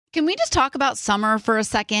Can we just talk about summer for a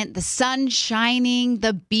second? The sun shining,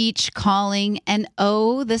 the beach calling, and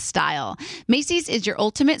oh, the style. Macy's is your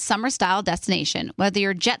ultimate summer style destination, whether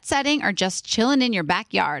you're jet setting or just chilling in your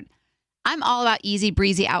backyard. I'm all about easy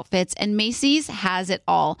breezy outfits, and Macy's has it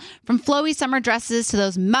all. From flowy summer dresses to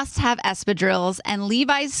those must-have espadrilles and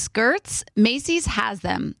Levi's skirts, Macy's has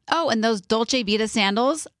them. Oh, and those Dolce Vita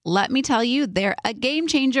sandals, let me tell you, they're a game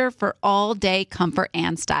changer for all-day comfort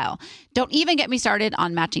and style. Don't even get me started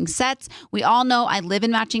on matching sets. We all know I live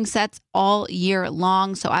in matching sets all year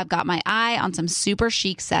long, so I've got my eye on some super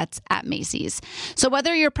chic sets at Macy's. So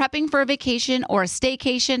whether you're prepping for a vacation or a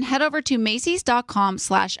staycation, head over to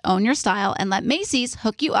Macys.com/ownyourstyle and let Macy's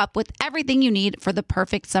hook you up with everything you need for the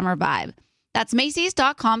perfect summer vibe. That's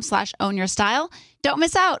Macys.com/ownyourstyle. Don't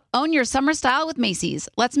miss out. Own your summer style with Macy's.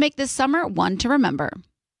 Let's make this summer one to remember.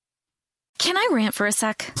 Can I rant for a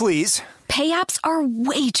sec? Please. Pay apps are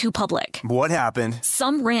way too public. What happened?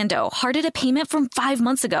 Some rando hearted a payment from 5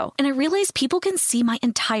 months ago, and I realized people can see my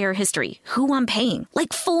entire history, who I'm paying,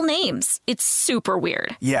 like full names. It's super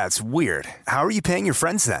weird. Yeah, it's weird. How are you paying your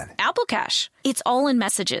friends then? Apple Cash. It's all in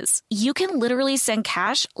messages. You can literally send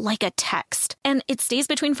cash like a text, and it stays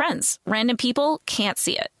between friends. Random people can't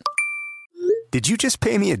see it. Did you just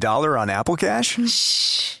pay me $1 on Apple Cash?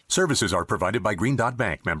 Shh. Services are provided by Green Dot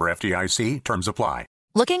Bank. Member FDIC. Terms apply.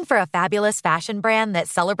 Looking for a fabulous fashion brand that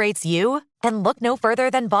celebrates you? Then look no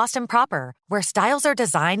further than Boston Proper, where styles are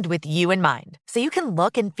designed with you in mind, so you can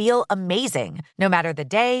look and feel amazing, no matter the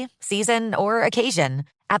day, season, or occasion.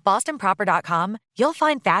 At BostonProper.com, you'll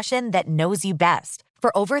find fashion that knows you best.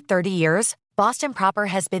 For over 30 years, Boston Proper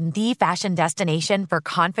has been the fashion destination for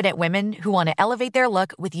confident women who want to elevate their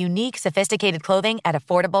look with unique, sophisticated clothing at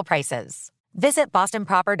affordable prices. Visit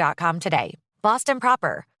BostonProper.com today. Boston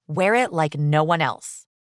Proper. Wear it like no one else.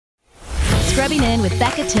 Scrubbing In with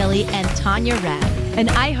Becca Tilley and Tanya Rapp, an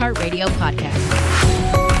iHeartRadio podcast.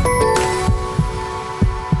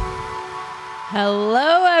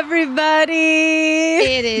 Hello, everybody.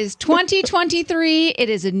 It is 2023. It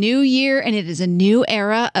is a new year, and it is a new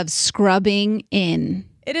era of scrubbing in.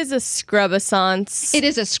 It is a scrub-a-sance. It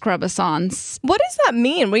is a scrub-a-sance. What does that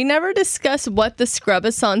mean? We never discussed what the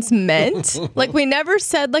scrub-a-sance meant. Like, we never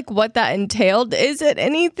said, like, what that entailed. Is it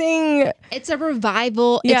anything? It's a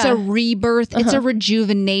revival. Yeah. It's a rebirth. It's a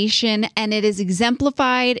rejuvenation. And it is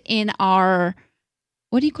exemplified in our,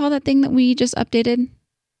 what do you call that thing that we just updated?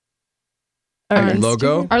 Our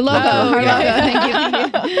logo? Our logo. Our logo. Thank you.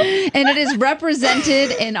 And it is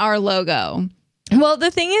represented in our logo. Well,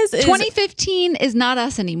 the thing is 2015 is not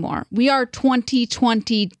us anymore. We are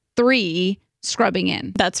 2023 scrubbing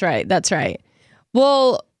in. That's right. That's right.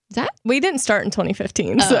 Well, we didn't start in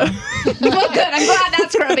 2015. So. Well, good. I'm glad that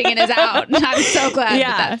scrubbing in is out. I'm so glad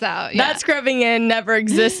that's out. Yeah. That scrubbing in never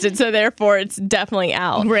existed. So therefore, it's definitely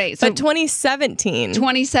out. Right. So but 2017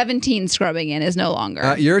 scrubbing in is no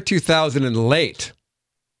longer. You're 2000 and late.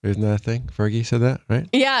 Isn't that a thing? Fergie said that, right?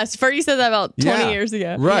 Yes, Fergie said that about 20 years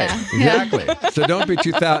ago. Right, exactly. So don't be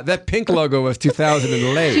 2000. That pink logo was 2000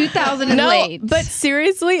 and late. 2000 and late. But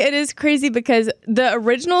seriously, it is crazy because the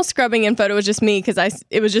original scrubbing in photo was just me because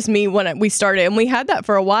it was just me when we started. And we had that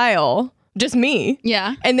for a while. Just me.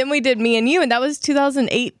 Yeah. And then we did me and you, and that was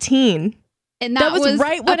 2018. And that was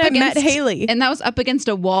right when I met Haley. And that was up against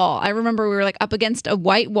a wall. I remember we were like up against a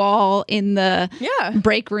white wall in the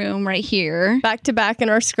break room right here. Back to back in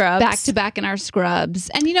our scrubs.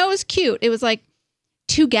 And you know, it was cute. It was like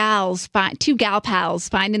two gal pals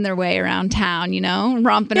finding their way around town, you know,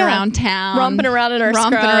 romping around town. Romping around in our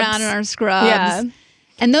scrubs. Yeah.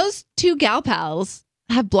 And those two gal pals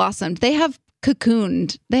have blossomed. They have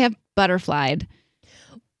cocooned. They have butterflied.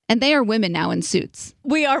 And they are women now in suits.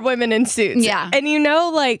 We are women in suits. Yeah. And you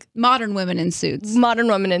know, like... Modern women in suits.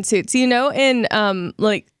 You know, in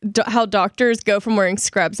how doctors go from wearing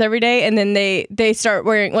scrubs every day and then they start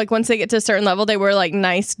wearing, like once they get to a certain level, they wear like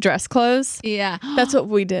nice dress clothes. Yeah. That's what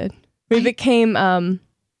we did. We became...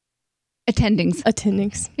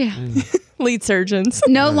 Attendings. Yeah. Lead surgeons.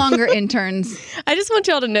 No longer interns. I just want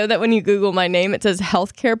y'all to know that when you Google my name, it says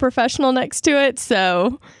healthcare professional next to it.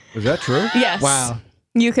 So... Is that true? Yes. Wow.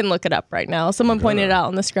 You can look it up right now. Someone pointed it out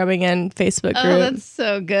on the Scrubbing In Facebook group. Oh, that's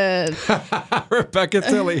so good. Rebecca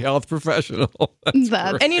Tilley, health professional.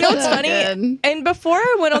 And you know what's funny? Good. And before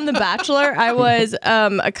I went on The Bachelor, I was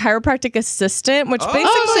a chiropractic assistant, which basically...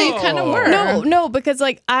 so you kind of were. No, because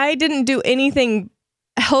like I didn't do anything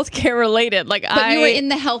healthcare related. Like But you were in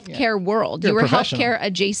the healthcare world. You're you a were professional. healthcare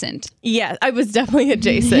adjacent. Yeah, I was definitely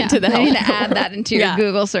adjacent to the I need to healthcare add that world. into your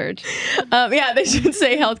Google search. Yeah, they should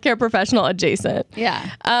say healthcare professional adjacent.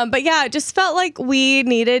 Yeah. But yeah, it just felt like we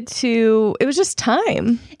needed to, it was just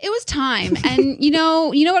time. It was time. And you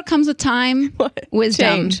know what comes with time? What?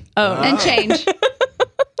 Wisdom. Change. Oh. And change.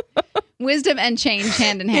 Wisdom and change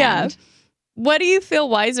hand in hand. What do you feel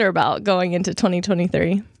wiser about going into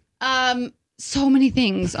 2023? So many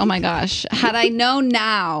things. Oh my gosh. Had I known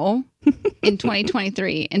now in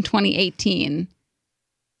 2023, in 2018,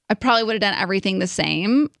 I probably would have done everything the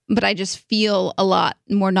same, but I just feel a lot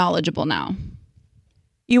more knowledgeable now.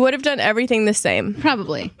 You would have done everything the same.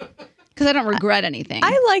 Probably. Because I don't regret anything.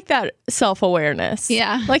 I like that self-awareness.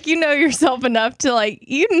 Yeah. Like, you know yourself enough to, like,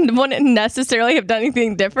 you wouldn't necessarily have done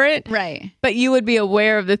anything different. Right. But you would be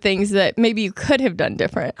aware of the things that maybe you could have done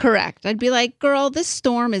different. Correct. I'd be like, girl, this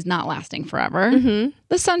storm is not lasting forever. Mm-hmm.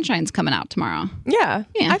 The sunshine's coming out tomorrow. Yeah.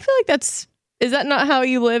 I feel like is that not how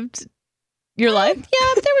you lived your life?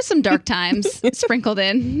 Yeah, but there were some dark times sprinkled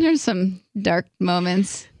in. There's some dark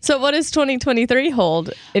moments. So what does 2023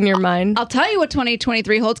 hold in your mind? I'll tell you what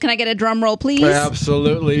 2023 holds. Can I get a drum roll, please?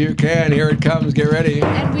 Absolutely, you can. Here it comes. Get ready.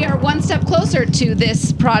 And we are one step closer to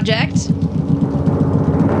this project.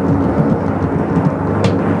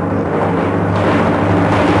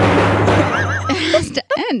 It has to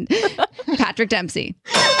end. Patrick Dempsey.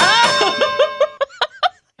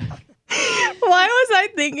 Why was I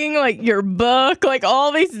thinking like your book, like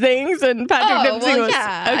all these things, and Patrick Dempsey was...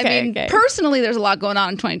 yeah. Okay, I mean, personally, there's a lot going on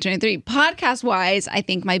in 2023. Podcast-wise, I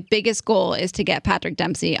think my biggest goal is to get Patrick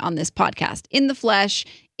Dempsey on this podcast in the flesh,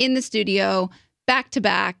 in the studio, back to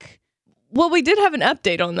back. Well, we did have an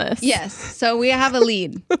update on this. Yes. So we have a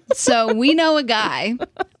lead. So we know a guy.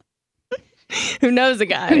 Who knows a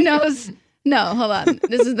guy? Who knows? No, hold on.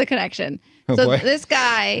 This is the connection. Oh, so boy. this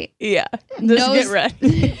guy Yeah. Just knows, get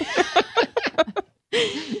ready.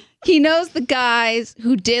 he knows the guys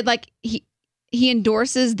who did he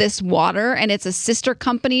endorses this water, and it's a sister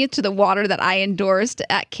company to the water that I endorsed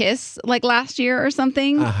at Kiss like last year or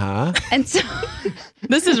something. Uh-huh. And so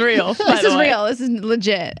This is real. this is real. This is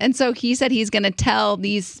legit. And so he said he's going to tell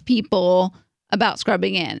these people about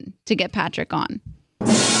Scrubbing In to get Patrick on.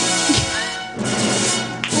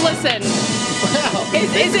 Listen.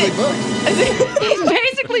 Is it? He's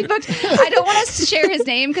basically booked. I don't want us to share his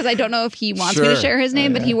name because I don't know if he wants me to Sure. share his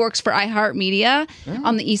name, but he works for iHeartMedia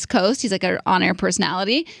on the East Coast. He's like an on-air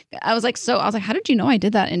personality. I was like, how did you know I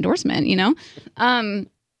did that endorsement? You know?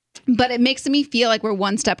 But it makes me feel like we're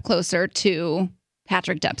one step closer to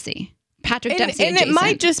Patrick Dempsey. Patrick Dempsey And it adjacent.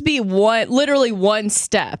 might just be literally one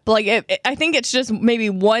step. Like, I think it's just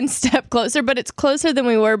maybe one step closer, but it's closer than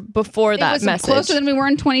we were before that it was message. closer than we were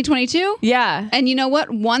in 2022. Yeah. And you know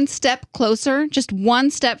what? One step closer, just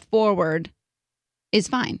one step forward is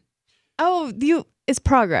fine. Oh, it's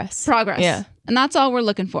progress. Progress. Yeah. And that's all we're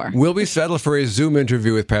looking for. Will we settle for a Zoom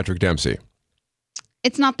interview with Patrick Dempsey?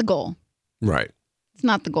 It's not the goal. Right. It's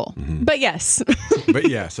not the goal. But yes. But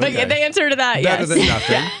yes. But Okay. yeah, the answer to that, Better yes. than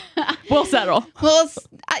nothing. We'll settle. Well,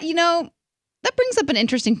 that brings up an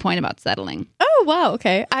interesting point about settling. Oh, wow.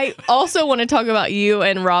 Okay. I also want to talk about you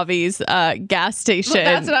and Ravi's gas station. Well,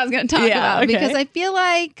 that's what I was going to talk about okay. because I feel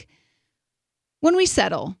like when we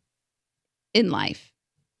settle in life,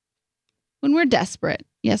 when we're desperate.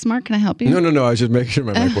 Yes, Mark, can I help you? No. I was just making sure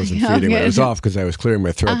my mic wasn't Oh, feeding. When it good. was off because I was clearing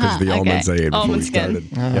my throat because of the okay. almonds I ate before Almond we skin.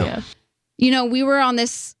 started. Yeah. You know, we were on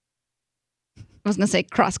this, I was going to say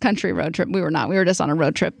cross-country road trip. We were not. We were just on a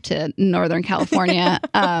road trip to Northern California.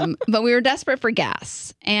 But we were desperate for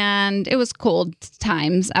gas. And it was cold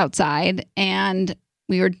times outside. And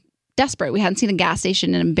we were desperate. We hadn't seen a gas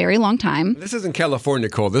station in a very long time. This isn't California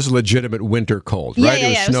cold. This is legitimate winter cold, Yeah, right? yeah, It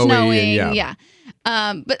was yeah. snowy. Snowing. And Yeah.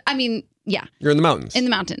 But I mean, yeah. You're in the mountains. In the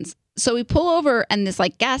mountains. So we pull over and this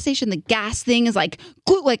like gas station, the gas thing is like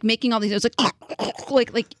making all these, it's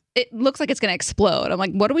like it looks like it's going to explode. I'm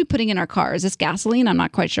like, what are we putting in our car? Is this gasoline? I'm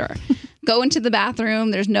not quite sure. Go into the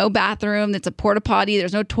bathroom. There's no bathroom. It's a porta potty.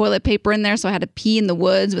 There's no toilet paper in there. So I had to pee in the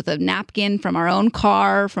woods with a napkin from our own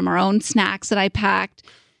car, from our own snacks that I packed.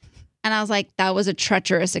 And I was like, that was a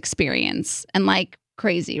treacherous experience and like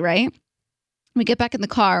crazy, right? We get back in the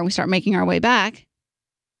car and we start making our way back.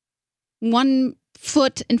 1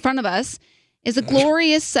 foot in front of us is a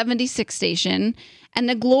glorious 76 station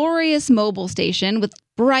and a glorious mobile station with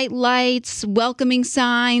bright lights, welcoming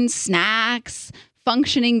signs, snacks,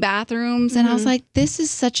 functioning bathrooms. And I was like, this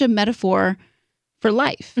is such a metaphor for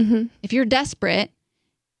life. Mm-hmm. If you're desperate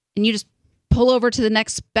and you just pull over to the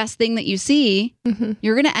next best thing that you see,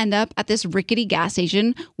 you're going to end up at this rickety gas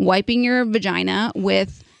station wiping your vagina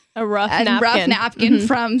with A rough napkin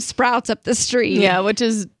from Sprouts up the street. Yeah, which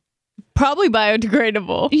is probably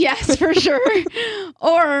biodegradable. Yes, for sure.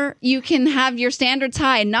 Or you can have your standards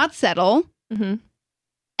high, not settle. Mm-hmm.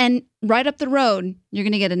 And right up the road, you're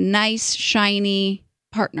going to get a nice, shiny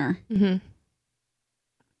partner. Mm-hmm.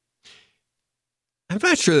 I'm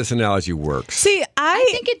not sure this analogy works. See, I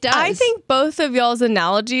think it does. I think both of y'all's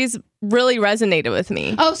analogies really resonated with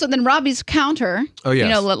me. Oh, so then Robbie's counter. Oh, yes. You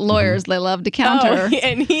know, lawyers, they love to counter. Oh,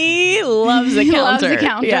 and he loves a counter. He loves a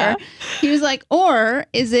counter. Yeah. He was like, or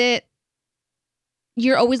is it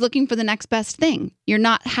you're always looking for the next best thing? You're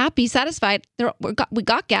not happy, satisfied. We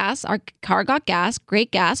got gas. Our car got gas.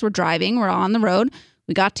 Great gas. We're driving. We're on the road.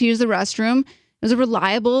 We got to use the restroom. It was a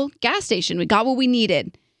reliable gas station. We got what we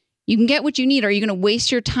needed. You can get what you need. Or are you going to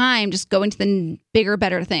waste your time just going to the bigger,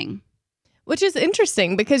 better thing? Which is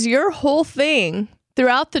interesting because your whole thing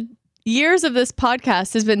throughout the years of this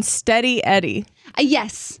podcast has been Steady Eddie.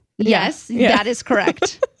 Yes. Yeah. Yes, that is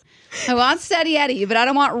correct. I want Steady Eddie, but I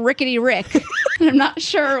don't want Rickety Rick. I'm not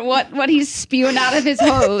sure what he's spewing out of his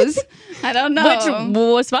hose. I don't know. Which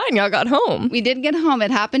was fine. Y'all got home. We did get home.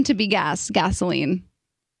 It happened to be gasoline.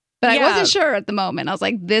 But Yeah. I wasn't sure at the moment. I was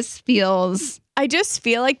like, this feels... I just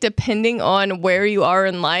feel like depending on where you are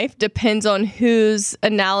in life depends on whose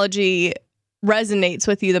analogy resonates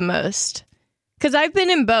with you the most. Because I've been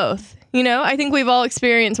in both. You know, I think we've all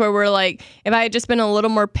experienced where we're like, if I had just been a little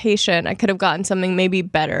more patient, I could have gotten something maybe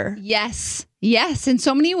better. Yes. Yes, in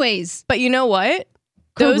so many ways. But you know what?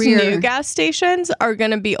 Those Career. new gas stations are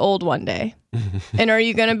going to be old one day. And are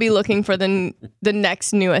you going to be looking for the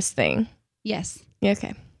next newest thing? Yes. Yeah,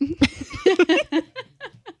 okay.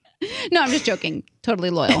 No, I'm just joking.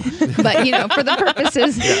 Totally loyal. But, you know, for the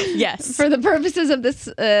purposes... Yes. For the purposes of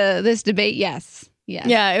this debate, yes. Yes.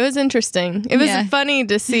 Yeah, it was interesting. It was Yeah. funny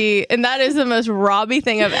to see. And that is the most Robbie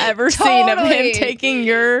thing I've ever seen of him Totally. taking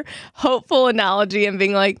your hopeful analogy and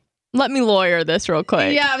being like, let me lawyer this real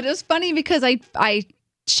quick. Yeah, but it was funny because I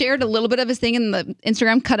shared a little bit of his thing in the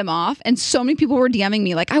Instagram, cut him off, and so many people were DMing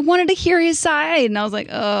me like, I wanted to hear his side, and I was like,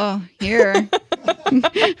 oh, here,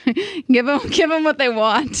 give them what they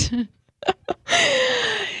want.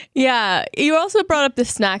 Yeah. You also brought up the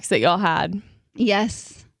snacks that y'all had,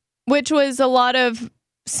 Yes, which was a lot of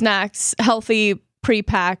snacks, healthy,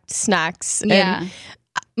 pre-packed snacks. yeah, And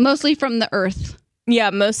mostly from the earth.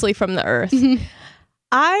 yeah, mostly from the earth. Mm-hmm.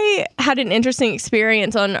 I had an interesting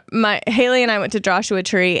experience Haley and I went to Joshua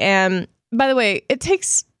Tree, and by the way, it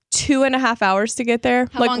takes 2.5 hours to get there.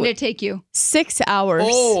 How long did it take you? 6 hours.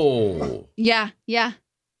 Oh. Yeah,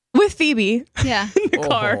 With Phoebe yeah. in the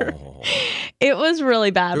car. It was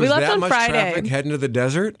really bad. There We was left that on much Friday. traffic heading to the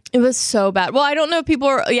desert? It was so bad. Well, I don't know if people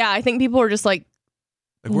are, I think people were just like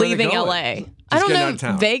Like, where are they leaving going? LA. I Just don't getting out know. of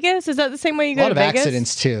town. Vegas? Is that the same way you A go lot to of Vegas?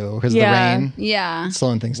 accidents too because Yeah. of the rain, Yeah.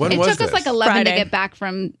 slowing things When down. was It took us this? like 11 Friday. to get back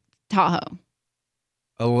from Tahoe.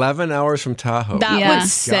 11 hours from Tahoe. That Yeah. would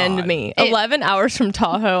send God. me. 11 hours from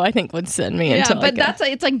Tahoe, I think, would send me into but like that's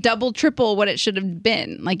like, it's like double, triple what it should have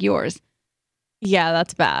been, like yours. yeah,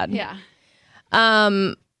 that's bad. Yeah.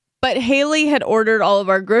 But Haley had ordered all of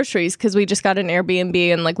our groceries because we just got an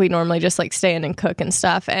Airbnb and like we normally just like stay in and cook and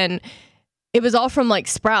stuff. And it was all from like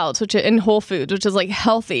Sprouts, and Whole Foods, which is like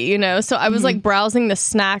healthy, you know? So I was like browsing the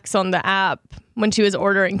snacks on the app when she was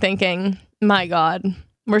ordering, thinking, my God,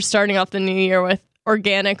 we're starting off the new year with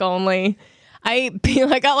organic only. I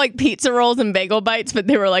got like pizza rolls and bagel bites, but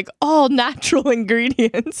they were like all natural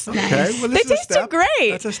ingredients. Okay, well, They this is a tasted step.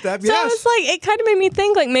 great. That's a step, So yes. I was like, it kind of made me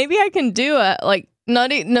think like maybe I can do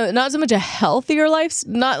not so much a healthier life,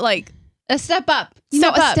 not like A step up.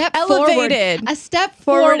 Step a up. step Elevated. forward. A step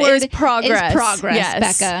Forward forward is progress. Becca.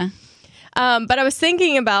 Yes. But I was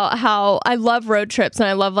thinking about how I love road trips and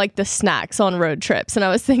I love like the snacks on road trips. And I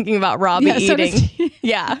was thinking about Robbie Yeah, so does eating.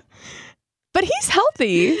 Yeah. But he's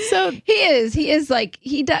healthy. So He is like,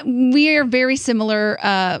 we are very similar.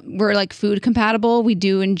 We're like food compatible. We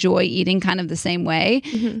do enjoy eating kind of the same way.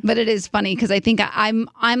 But it is funny because I think I'm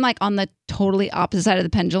like on the totally opposite side of the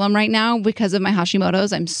pendulum right now because of my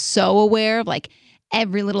Hashimoto's. I'm so aware of like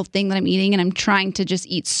every little thing that I'm eating, and I'm trying to just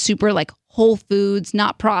eat super like whole foods,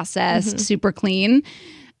 not processed, super clean.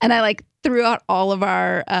 And I like threw out all of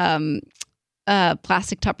our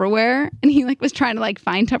plastic Tupperware, and he like was trying to like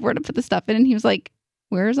find Tupperware to put the stuff in, and he was like,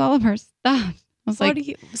 where's all of her stuff? I was like,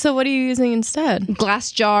 what are you using instead?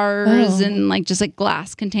 glass jars Oh. and like just like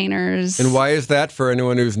glass containers. And why is that for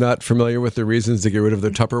anyone who's not familiar with the reasons to get rid of their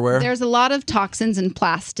Tupperware? There's a lot of toxins in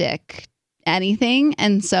plastic anything,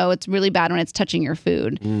 and so it's really bad when it's touching your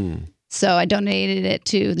food. So I donated it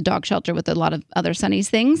to the dog shelter with a lot of other Sunny's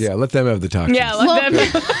things. Yeah, let them have the toxins. Yeah, let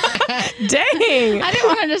them. Dang. I didn't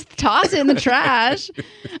want to just toss it in the trash.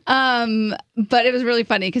 But it was really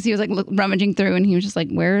funny because he was like rummaging through and he was just like,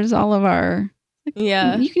 where's all of our...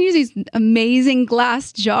 Yeah. You can use these amazing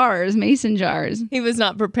glass jars, mason jars. He was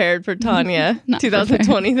not prepared for Tanya Not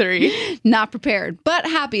 2023. Not prepared, but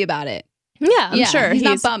happy about it. Yeah, I'm sure. He's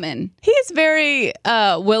not bumming. He's very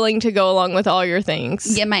willing to go along with all your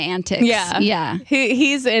things. Yeah, my antics. Yeah. Yeah.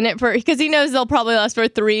 He's in it for, because he knows they'll probably last for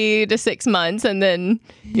 3 to 6 months and then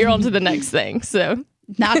you're on to the next thing. So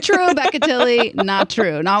Not true, Becca Tilly. Not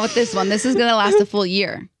true. Not with this one. This is going to last a full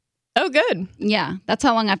year. Oh, good. Yeah. That's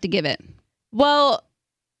how long I have to give it. Well,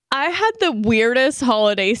 I had the weirdest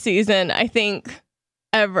holiday season, I think,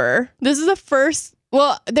 ever. This is the first...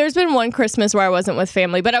 Well, there's been one Christmas where I wasn't with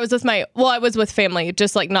family, but I was with family,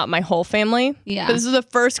 just like not my whole family. Yeah. But this is the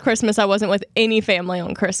first Christmas I wasn't with any family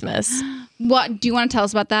on Christmas. What do you want to tell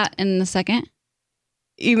us about that in a second?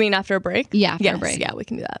 You mean after a break? Yeah, after a break. Yeah, we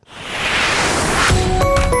can do that.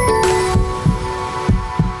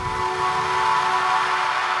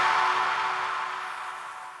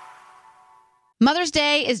 Mother's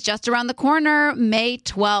Day is just around the corner, May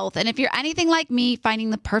 12th. And if you're anything like me, finding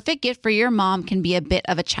the perfect gift for your mom can be a bit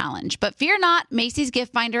of a challenge. But fear not, Macy's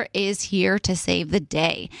Gift Finder is here to save the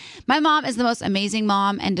day. My mom is the most amazing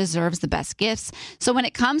mom and deserves the best gifts. So when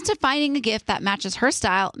it comes to finding a gift that matches her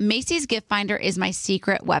style, Macy's Gift Finder is my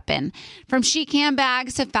secret weapon. From chic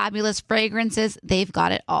handbags to fabulous fragrances, they've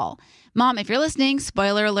got it all. Mom, if you're listening,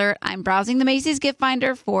 spoiler alert, I'm browsing the Macy's Gift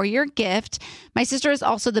Finder for your gift. My sister is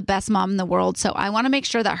also the best mom in the world, so I want to make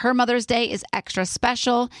sure that her Mother's Day is extra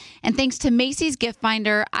special. And thanks to Macy's Gift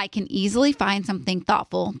Finder, I can easily find something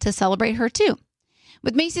thoughtful to celebrate her too.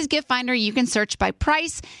 With Macy's Gift Finder, you can search by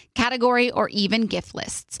price, category, or even gift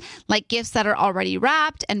lists, like gifts that are already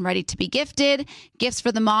wrapped and ready to be gifted, gifts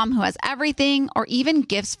for the mom who has everything, or even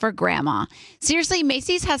gifts for grandma. Seriously,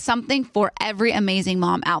 Macy's has something for every amazing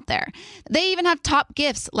mom out there. They even have top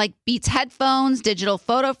gifts like Beats headphones, digital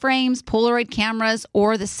photo frames, Polaroid cameras,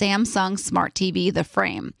 or the Samsung Smart TV, The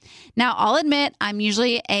Frame. Now, I'll admit, I'm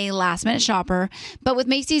usually a last-minute shopper, but with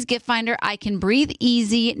Macy's Gift Finder, I can breathe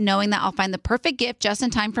easy knowing that I'll find the perfect gift just in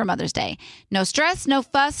time for Mother's Day. No stress, no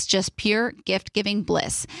fuss, just pure gift-giving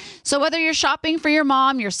bliss. So whether you're shopping for your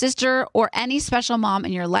mom, your sister, or any special mom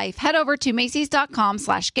in your life, head over to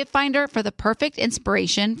Macys.com/giftfinder for the perfect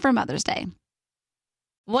inspiration for Mother's Day.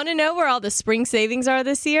 Want to know where all the spring savings are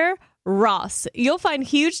this year? Ross. You'll find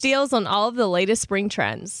huge deals on all of the latest spring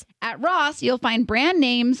trends. At Ross, you'll find brand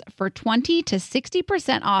names for 20 to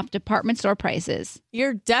 60% off department store prices.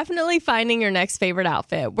 You're definitely finding your next favorite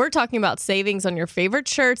outfit. We're talking about savings on your favorite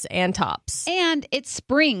shirts and tops. And it's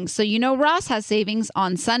spring, so you know Ross has savings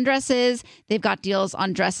on sundresses. They've got deals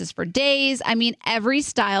on dresses for days. I mean, every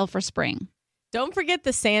style for spring. Don't forget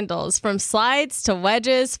the sandals. From slides to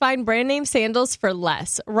wedges, find brand name sandals for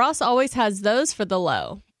less. Ross always has those for the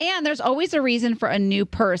low. And there's always a reason for a new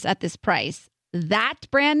purse at this price. That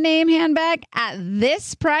brand name handbag at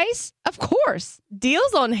this price? Of course.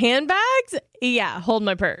 Deals on handbags? Yeah, hold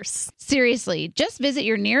my purse. Seriously, just visit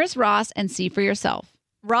your nearest Ross and see for yourself.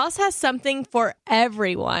 Ross has something for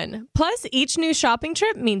everyone. Plus, each new shopping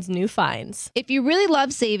trip means new finds. If you really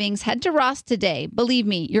love savings, head to Ross today. Believe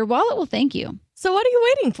me, your wallet will thank you. So what are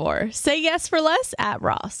you waiting for? Say yes for less at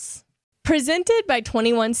Ross. Presented by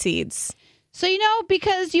 21 Seeds. So, you know,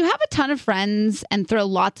 because you have a ton of friends and throw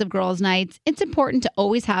lots of girls' nights, it's important to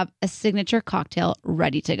always have a signature cocktail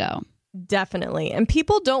ready to go. Definitely. And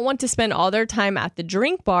people don't want to spend all their time at the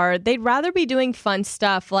drink bar. They'd rather be doing fun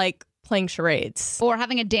stuff like playing charades. Or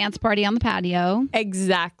having a dance party on the patio.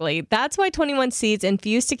 Exactly. That's why 21 Seeds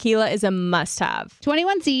infused tequila is a must-have.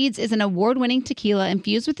 21 Seeds is an award-winning tequila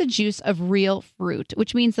infused with the juice of real fruit,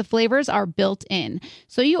 which means the flavors are built in.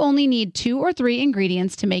 So you only need 2 or 3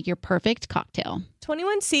 ingredients to make your perfect cocktail.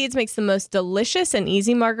 21 Seeds makes the most delicious and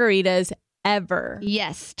easy margaritas ever.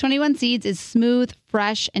 Yes, 21 Seeds is smooth,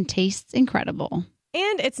 fresh, and tastes incredible.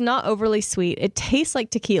 And it's not overly sweet. It tastes like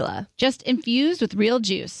tequila. Just infused with real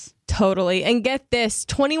juice. Totally. And get this,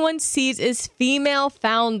 21 Seeds is female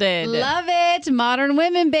founded. Love it. Modern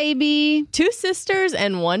women, baby. 2 sisters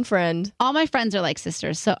and 1 friend. All my friends are like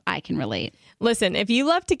sisters, so I can relate. Listen, if you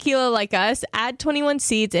love tequila like us, add 21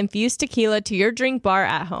 Seeds infused tequila to your drink bar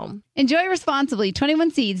at home. Enjoy responsibly.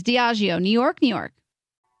 21 Seeds, Diageo, New York, New York.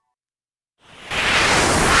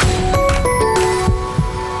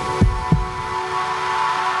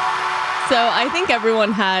 So I think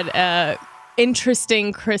everyone had a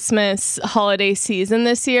interesting Christmas holiday season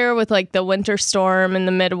this year with like the winter storm in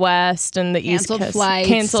the Midwest and the Canceled East Coast. flights,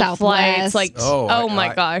 Canceled Southwest. flights. Like, oh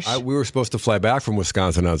my gosh. We were supposed to fly back from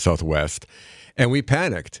Wisconsin on Southwest, and we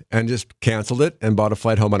panicked and just canceled it and bought a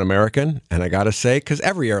flight home on American. And I got to say, because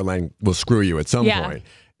every airline will screw you at some point,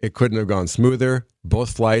 it couldn't have gone smoother.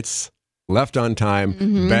 Both flights left on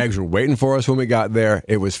time. Bags were waiting for us when we got there.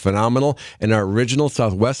 It was phenomenal. And our original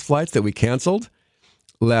Southwest flights that we canceled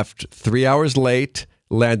left 3 hours late,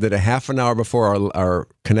 landed a half an hour before our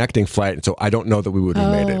connecting flight. And so I don't know that we would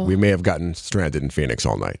have made it. We may have gotten stranded in Phoenix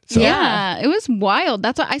all night. So. Yeah, it was wild.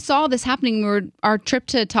 That's why I saw this happening. Our trip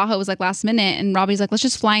to Tahoe was like last minute, and Robbie's like, let's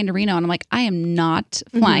just fly into Reno. And I'm like, I am not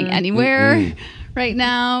flying anywhere right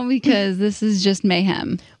now because this is just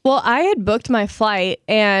mayhem. Well, I had booked my flight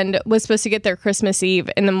and was supposed to get there Christmas Eve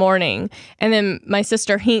in the morning. And then my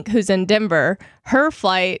sister Hink, who's in Denver, her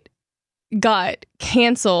flight got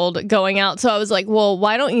canceled going out. So I was like, well,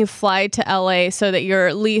 why don't you fly to LA so that you're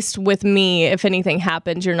at least with me if anything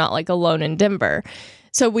happens, you're not like alone in Denver.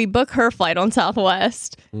 So we book her flight on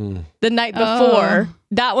Southwest the night before.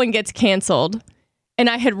 That one gets canceled. And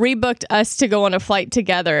I had rebooked us to go on a flight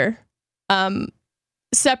together,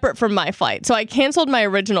 separate from my flight. So I canceled my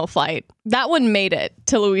original flight. That one made it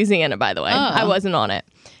to Louisiana, by the way. I wasn't on it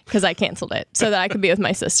because I canceled it so that I could be with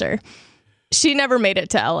my sister. She never made it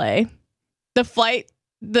to LA. The flight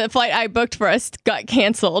I booked for us got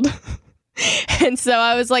canceled. And so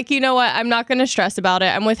I was like, you know what? I'm not going to stress about it.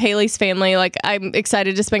 I'm with Haley's family. Like, I'm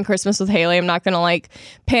excited to spend Christmas with Haley. I'm not going to like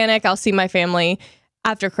panic. I'll see my family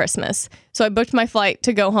after Christmas. So I booked my flight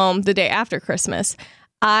to go home the day after Christmas.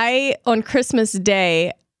 On Christmas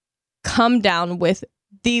Day, come down with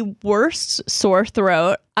the worst sore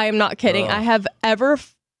throat. I am not kidding. I have ever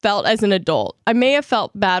felt as an adult. I may have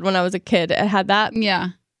felt bad when I was a kid. I had that. Yeah.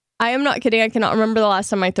 I am not kidding. I cannot remember the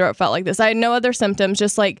last time my throat felt like this. I had no other symptoms,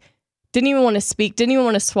 just like didn't even want to speak, didn't even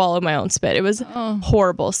want to swallow my own spit. It was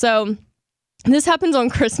horrible. So this happens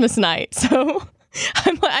on Christmas night. So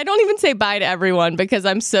I don't even say bye to everyone because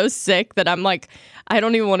I'm so sick that I'm like, I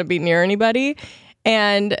don't even want to be near anybody.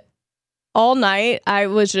 And all night I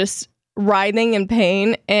was just writhing in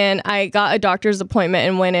pain, and I got a doctor's appointment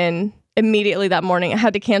and went in immediately that morning. I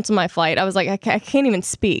had to cancel my flight. I was like, I can't even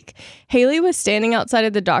speak. Haley was standing outside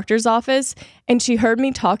of the doctor's office and she heard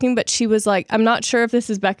me talking, but she was like, I'm not sure if this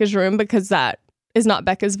is Becca's room because that is not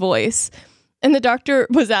Becca's voice. And the doctor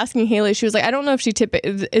was asking Haley, she was like, I don't know if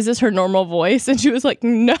is this her normal voice? And she was like,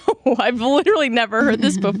 no, I've literally never heard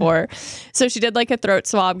this before. So she did like a throat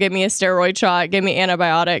swab, gave me a steroid shot, gave me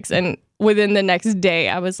antibiotics. And within the next day,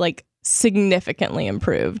 I was like significantly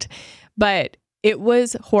improved. But it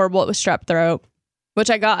was horrible. It was strep throat, which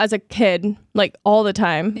I got as a kid, like all the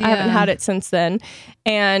time. I haven't had it since then.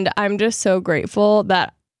 And I'm just so grateful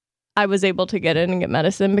that I was able to get in and get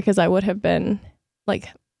medicine because I would have been like,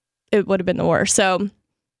 it would have been the worst. So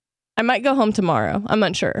I might go home tomorrow. I'm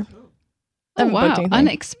unsure. Oh, wow.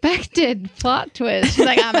 Unexpected plot twist. She's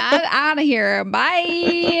like, I'm out of here.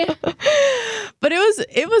 Bye. But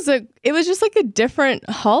it was just like a different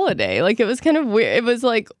holiday. Like it was kind of weird. It was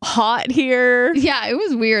like hot here. Yeah, it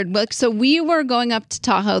was weird. Look, so we were going up to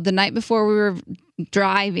Tahoe the night before we were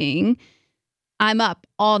driving. I'm up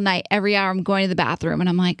all night. Every hour I'm going to the bathroom and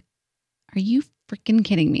I'm like, are you freaking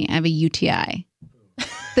kidding me? I have a UTI.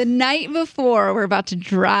 The night before we're about to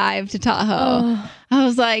drive to Tahoe, I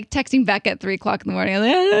was like texting Becca at 3:00 in the morning. I was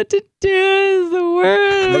like, I don't know what to do. This is the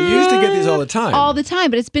worst. But you used to get these all the time. All the time,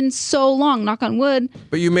 but it's been so long, knock on wood.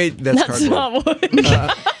 But you made, that's cardboard.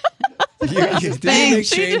 Not wood. Did you make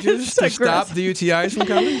changes to stop the UTIs from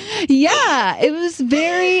coming? Yeah, it was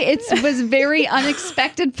very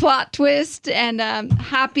unexpected plot twist, and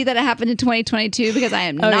happy that it happened in 2022 because I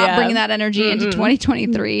am not bringing that energy into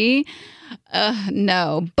 2023.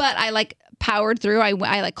 No, but I like powered through. I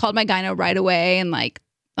like called my gyno right away, and like,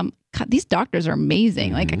 God, these doctors are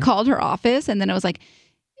amazing. Like I called her office, and then I was like,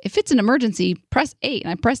 if it's an emergency, press 8.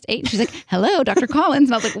 And I pressed 8. And she's like, hello, Dr. Collins.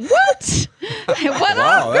 And I was like, what? What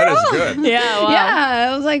wow, up, that girl? is good. Yeah, wow. Yeah,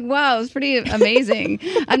 I was like, wow, it was pretty amazing.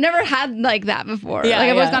 I've never had like that before. Yeah, like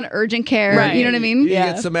I've always gone to urgent care. Right. You know what I mean? You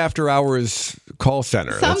get some after hours call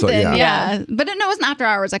center. Something, yeah. But no, it wasn't after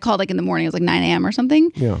hours. I called like in the morning. It was like 9 a.m. or something.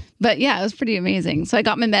 Yeah. But yeah, it was pretty amazing. So I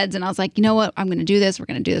got my meds and I was like, you know what? I'm going to do this. We're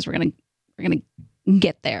going to do this. We're going to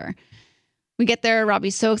get there. We get there.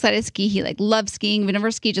 Robbie's so excited to ski. He like loves skiing. We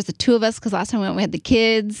never skied just the two of us because last time we went, we had the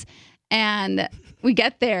kids. And we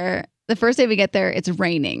get there. The first day we get there, it's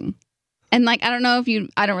raining. And like, I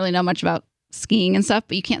don't really know much about skiing and stuff,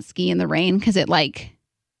 but you can't ski in the rain because it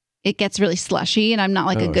gets really slushy. And I'm not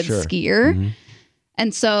like a good skier. Mm-hmm.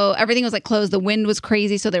 And so everything was like closed. The wind was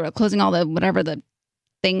crazy. So they were closing all the, whatever the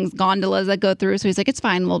things, gondolas that go through. So he's like, it's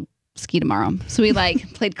fine. We'll ski tomorrow. So we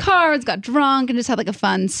like played cards, got drunk, and just had like a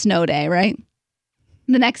fun snow day, right?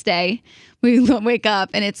 The next day, we wake up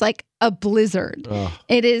and it's like a blizzard. Ugh.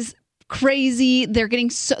 It is crazy. They're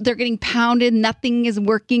getting pounded. Nothing is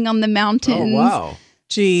working on the mountains. Oh, wow.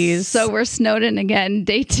 Jeez. So we're snowed in again,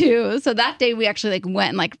 day 2. So that day we actually like went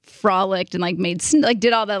and like frolicked and like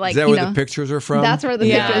did all that like. Is that where the pictures are from? That's where the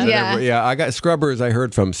pictures. Yeah. Yeah. I got scrubbers. I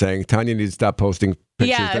heard from saying Tanya needs to stop posting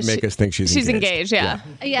pictures that make us think she's engaged.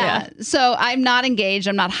 Yeah. So I'm not engaged.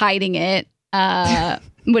 I'm not hiding it.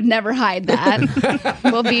 Would never hide that.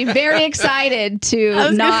 We'll be very excited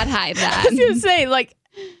to not hide that. I was going to say, like,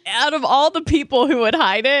 out of all the people who would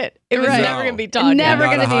hide it, it was never going to be Tanya. Never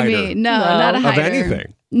going to be me. No, not a hider. Of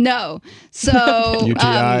anything. No. So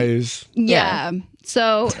UTIs. Yeah.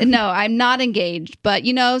 So no, I'm not engaged, but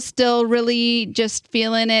still really just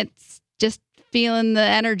feeling it, just feeling the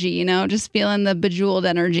energy, just feeling the bejeweled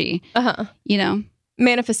energy.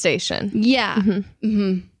 Manifestation. Yeah. Mm-hmm.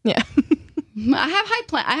 Mm-hmm. Yeah.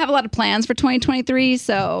 I have a lot of plans for 2023,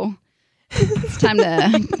 so it's time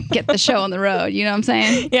to get the show on the road. You know what I'm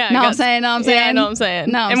saying? Yeah. No, I'm saying. Yeah, no, I'm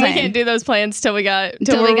saying. No, I'm and saying. We can't do those plans till we got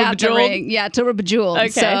bejeweled. Till we're bejeweled. Okay.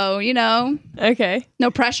 So Okay.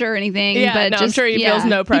 No pressure or anything. Yeah, but I'm sure he feels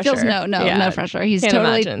no pressure. He feels no pressure. He's Can't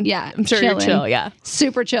totally imagine. I'm sure chilling. you're chill. Yeah.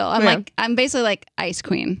 Super chill. I'm basically like ice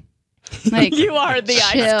queen. Like you are the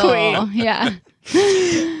chill. Ice queen.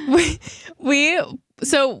 Yeah.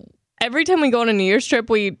 So every time we go on a New Year's trip,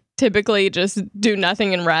 we typically just do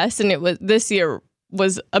nothing and rest. And this year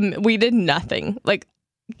was we did nothing. Like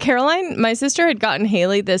Caroline, my sister, had gotten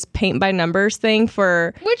Haley this paint by numbers thing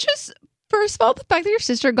which is, first of all, the fact that your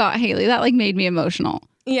sister got Haley, that like made me emotional.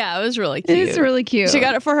 Yeah, it was really cute. It's really cute. She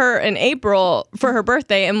got it for her in April for her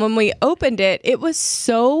birthday. And when we opened it, it was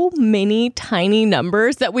so many tiny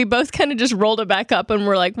numbers that we both kind of just rolled it back up and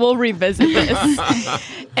were like, we'll revisit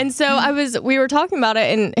this. And so we were talking about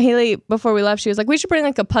it, and Haley, before we left, she was like, we should bring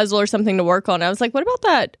like a puzzle or something to work on. I was like, what about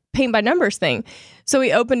that paint by numbers thing? So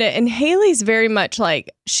we opened it, and Haley's very much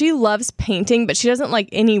like, she loves painting, but she doesn't like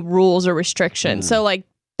any rules or restrictions. So like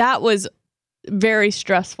that was very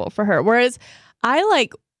stressful for her. Whereas I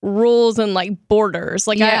like rules and like borders.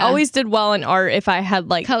 Like I always did well in art if I had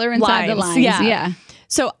like color inside the lines. Yeah.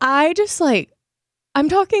 So I just like, I'm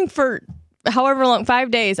talking for however long, 5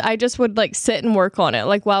 days, I just would like sit and work on it.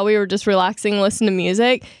 Like while we were just relaxing, listen to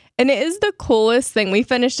music. And it is the coolest thing. We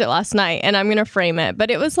finished it last night and I'm going to frame it. But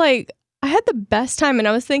it was like, I had the best time. And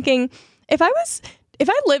I was thinking, if I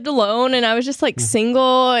lived alone and I was just like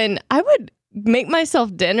single, and I would make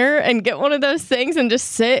myself dinner and get one of those things and just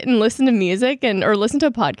sit and listen to music or listen to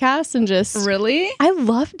a podcast and just really, I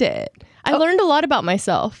loved it. I learned a lot about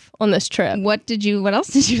myself on this trip. What else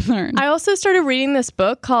did you learn? I also started reading this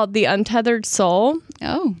book called The Untethered Soul.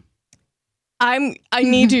 Oh. I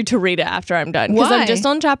need you to read it after I'm done. Because I'm just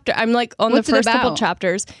on I'm like on the first couple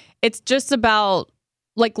chapters. It's just about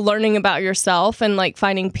like learning about yourself and like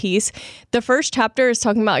finding peace. The first chapter is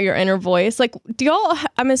talking about your inner voice. Like,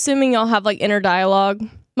 I'm assuming y'all have like inner dialogue.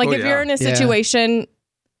 Like if you're in a situation,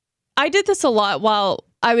 I did this a lot while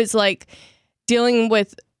I was like dealing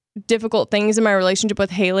with difficult things in my relationship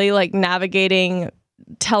with Haley, like navigating,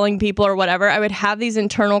 telling people or whatever. I would have these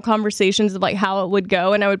internal conversations of like how it would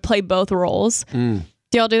go, and I would play both roles. Do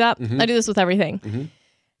y'all do that? I do this with everything.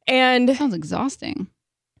 And that sounds exhausting.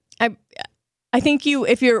 I think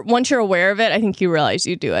once you're aware of it, I think you realize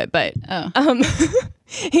you do it. But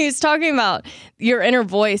he's talking about your inner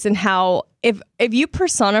voice and how if you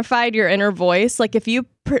personified your inner voice, like if you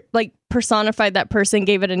personified that person,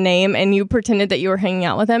 gave it a name, and you pretended that you were hanging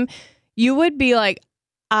out with him, you would be like,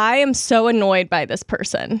 I am so annoyed by this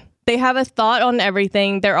person. They have a thought on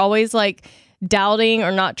everything. They're always like doubting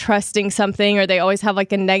or not trusting something, or they always have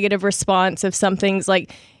like a negative response if something's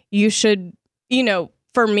like, you should,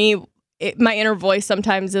 for me, my inner voice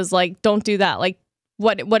sometimes is like, don't do that. Like,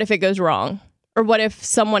 what if it goes wrong? Or what if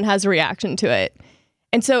someone has a reaction to it?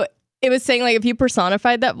 And so it was saying like, if you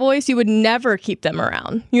personified that voice, you would never keep them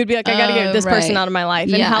around. You would be like, I got to get this person out of my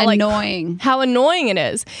life. And how annoying. How annoying it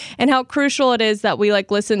is. And how crucial it is that we like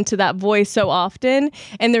listen to that voice so often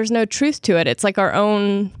and there's no truth to it. It's like our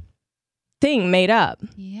own thing made up.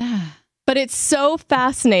 Yeah. But it's so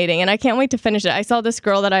fascinating and I can't wait to finish it. I saw this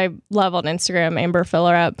girl that I love on Instagram, Amber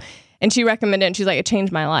Fillerup, and she recommended it and she's like, it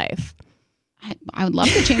changed my life. I would love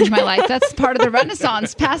to change my life. That's part of the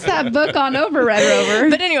Renaissance. Pass that book on over, Red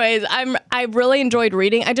Rover. But anyways, I really enjoyed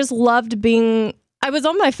reading. I just loved I was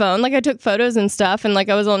on my phone. Like I took photos and stuff and like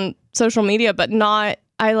I was on social media, but I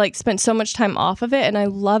like spent so much time off of it and I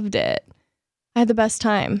loved it. I had the best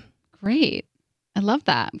time. Great. I love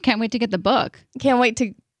that. Can't wait to get the book. Can't wait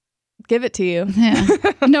to give it to you. Yeah.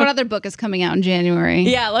 No other book is coming out in January.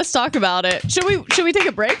 Yeah, let's talk about it. Should we take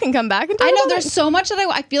a break and come back and talk I know about there's so much that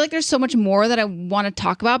I feel like there's so much more that I want to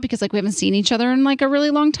talk about because like we haven't seen each other in like a really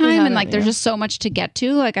long time and like there's just so much to get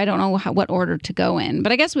to. Like I don't know what order to go in,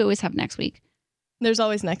 but I guess we always have next week. There's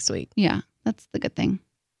always next week. Yeah, that's the good thing.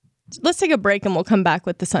 Let's take a break and we'll come back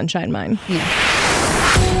with the Sunshine Mine. Yeah.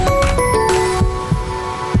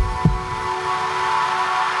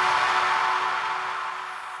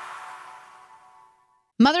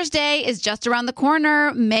 Mother's Day is just around the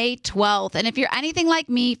corner, May 12th. And if you're anything like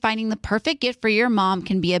me, finding the perfect gift for your mom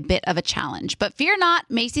can be a bit of a challenge. But fear not,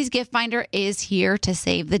 Macy's Gift Finder is here to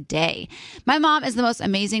save the day. My mom is the most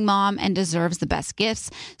amazing mom and deserves the best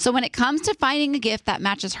gifts. So when it comes to finding a gift that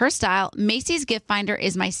matches her style, Macy's Gift Finder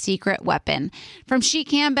is my secret weapon. From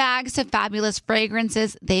chic handbags to fabulous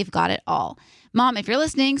fragrances, they've got it all. Mom, if you're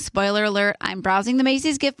listening, spoiler alert, I'm browsing the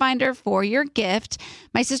Macy's Gift Finder for your gift.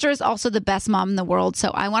 My sister is also the best mom in the world, so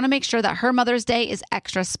I want to make sure that her Mother's Day is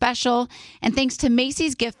extra special. And thanks to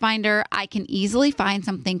Macy's Gift Finder, I can easily find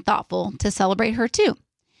something thoughtful to celebrate her too.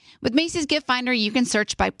 With Macy's Gift Finder, you can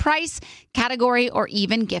search by price, category, or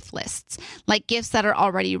even gift lists, like gifts that are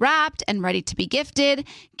already wrapped and ready to be gifted,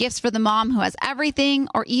 gifts for the mom who has everything,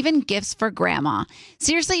 or even gifts for grandma.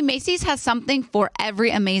 Seriously, Macy's has something for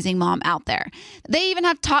every amazing mom out there. They even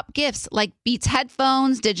have top gifts like Beats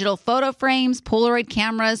headphones, digital photo frames, Polaroid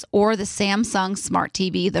cameras, or the Samsung Smart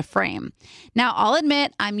TV, The Frame. Now, I'll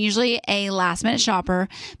admit, I'm usually a last-minute shopper,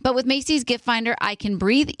 but with Macy's Gift Finder, I can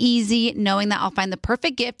breathe easy knowing that I'll find the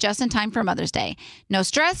perfect gift just in time for Mother's Day. No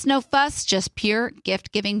stress, no fuss, just pure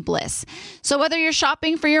gift-giving bliss. So whether you're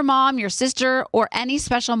shopping for your mom, your sister, or any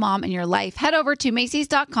special mom in your life, head over to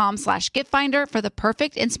Macys.com/giftfinder for the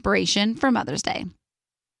perfect inspiration for Mother's Day.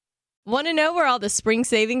 Want to know where all the spring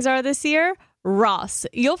savings are this year? Ross.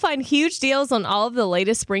 You'll find huge deals on all of the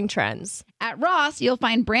latest spring trends. At Ross, you'll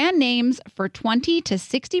find brand names for 20 to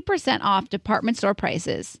 60% off department store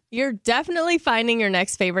prices. You're definitely finding your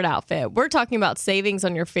next favorite outfit. We're talking about savings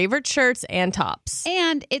on your favorite shirts and tops.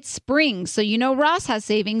 And it's spring, so you know Ross has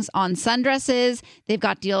savings on sundresses. They've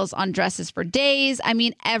got deals on dresses for days. I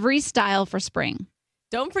mean, every style for spring.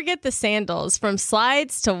 Don't forget the sandals. From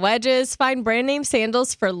slides to wedges, find brand name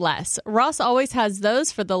sandals for less. Ross always has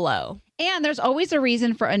those for the low. And there's always a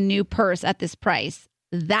reason for a new purse at this price.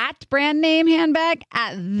 That brand name handbag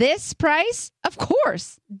at this price? Of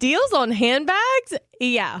course. Deals on handbags?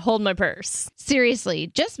 Yeah, hold my purse.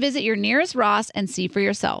 Seriously, just visit your nearest Ross and see for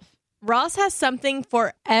yourself. Ross has something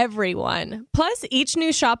for everyone. Plus, each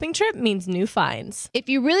new shopping trip means new finds. If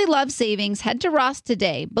you really love savings, head to Ross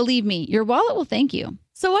today. Believe me, your wallet will thank you.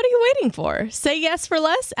 So what are you waiting for? Say yes for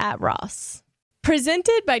less at Ross.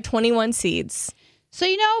 Presented by 21 Seeds. So,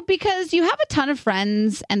 you know, because you have a ton of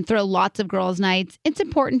friends and throw lots of girls' nights, it's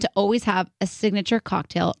important to always have a signature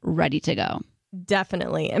cocktail ready to go.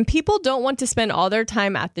 Definitely. And people don't want to spend all their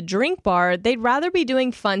time at the drink bar. They'd rather be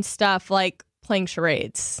doing fun stuff like playing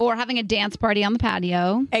charades. Or having a dance party on the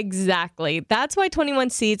patio. Exactly. That's why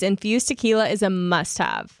 21 Seeds infused tequila is a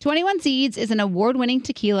must-have. 21 Seeds is an award-winning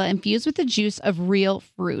tequila infused with the juice of real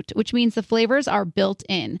fruit, which means the flavors are built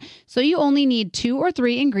in. So you only need 2 or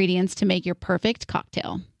 3 ingredients to make your perfect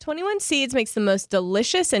cocktail. 21 Seeds makes the most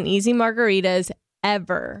delicious and easy margaritas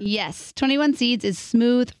ever. Yes, 21 Seeds is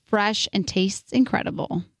smooth, fresh, and tastes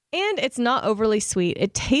incredible. And it's not overly sweet.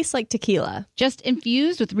 It tastes like tequila. Just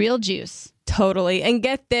infused with real juice. Totally. And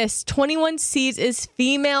get this, 21 Seeds is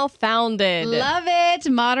female founded. Love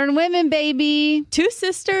it. Modern women, baby. 2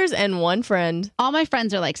 sisters and 1 friend. All my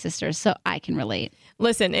friends are like sisters, so I can relate.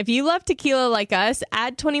 Listen, if you love tequila like us,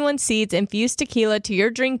 add 21 Seeds infused tequila to your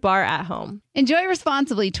drink bar at home. Enjoy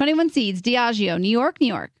responsibly. 21 Seeds, Diageo, New York, New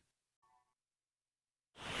York.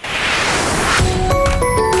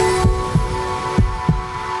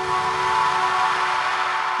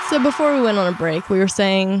 So before we went on a break, we were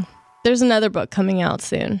saying there's another book coming out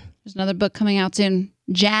soon. There's another book coming out soon.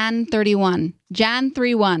 Jan 31. Jan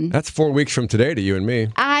 31. That's 4 weeks from today to you and me.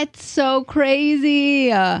 It's so crazy.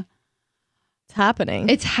 It's happening.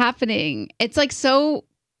 It's happening. It's like so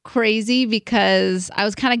crazy because I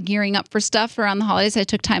was kind of gearing up for stuff around the holidays. I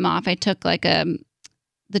took time off. I took like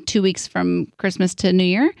the 2 weeks from Christmas to New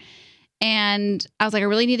Year. And I was like, I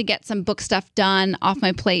really need to get some book stuff done off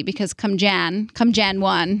my plate because come Jan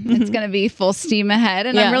 1, it's going to be full steam ahead.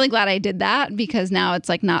 And I'm really glad I did that because now it's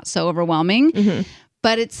like not so overwhelming. Mm-hmm.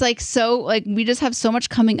 But it's like so, like we just have so much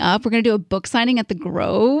coming up. We're going to do a book signing at the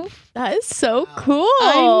Grove. That is so cool.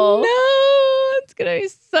 I know. It's going to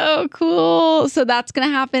be so cool. So that's going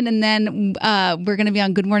to happen. And then we're going to be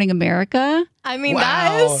on Good Morning America. I mean,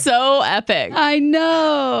 that is so epic. I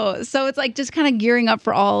know. So it's like just kind of gearing up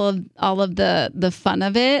for all of the fun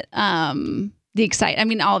of it. All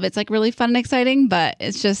of it's like really fun and exciting, but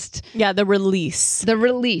it's just the release.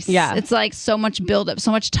 Yeah. It's like so much buildup,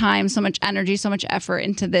 so much time, so much energy, so much effort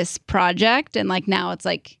into this project. And like now it's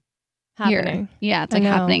like happening. Here. Yeah, it's like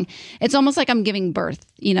happening. It's almost like I'm giving birth,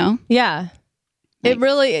 you know? Yeah. Like,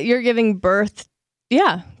 you're giving birth.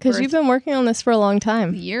 Yeah. Because you've been working on this for a long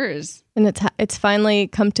time. Years. And it's finally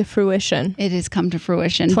come to fruition. It has come to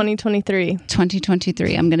fruition. 2023.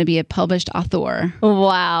 I'm going to be a published author.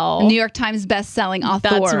 Wow. A New York Times best-selling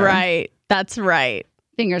author. That's right.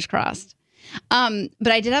 Fingers crossed. But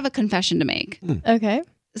I did have a confession to make. Okay.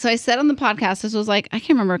 So I said on the podcast, this was like, I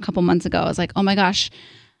can't remember, a couple months ago. I was like, oh my gosh.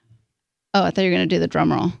 Oh, I thought you were going to do the drum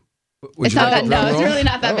roll. It's really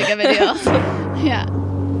not that big of a deal. Yeah.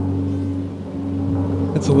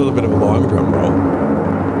 It's a little bit of a long drum roll.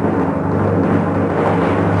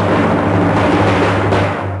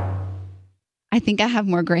 I think I have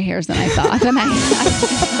more gray hairs than I thought than I had.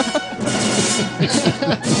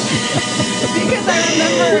 Because I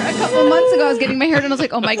remember a couple months ago I was getting my hair done. I was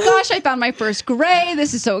like, oh my gosh, I found my first gray.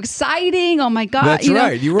 This is so exciting. Oh my God. That's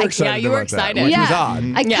right. You were excited. You were excited. That, which was odd.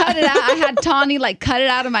 I cut it out. I had Tawny like cut it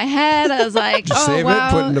out of my head. I was like, save wow.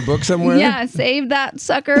 it, put it in a book somewhere. Yeah, save that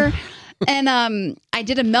sucker. And I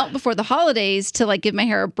did a melt before the holidays to like give my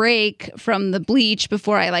hair a break from the bleach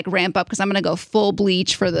before I like ramp up because I'm gonna go full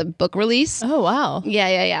bleach for the book release. Oh wow.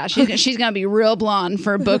 Yeah. She's gonna be real blonde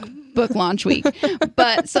for book launch week.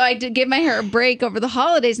 But so I did give my hair a break over the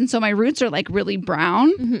holidays, and so my roots are like really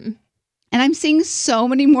brown. Mm-hmm. And I'm seeing so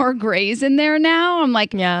many more grays in there now. I'm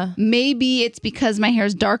like, maybe it's because my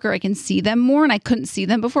hair's darker. I can see them more, and I couldn't see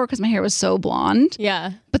them before because my hair was so blonde.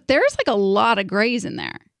 Yeah. But there's like a lot of grays in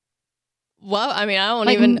there. Well, I mean, I don't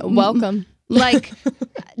even welcome. Like,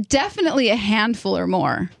 definitely a handful or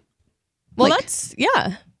more. Well, that's,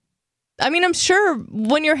 I mean, I'm sure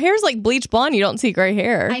when your hair's like bleach blonde, you don't see gray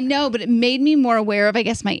hair. I know, but it made me more aware of, I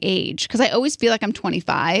guess, my age. Because I always feel like I'm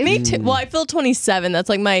 25. Me too. Well, I feel 27. That's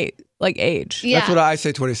like my age. Yeah. That's what I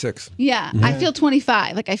say, 26. Yeah, I feel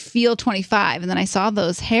 25. Like, I feel 25. And then I saw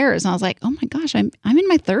those hairs, and I was like, oh my gosh, I'm in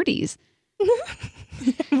my 30s.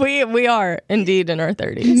 We are indeed in our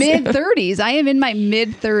 30s. Mid 30s. I am in my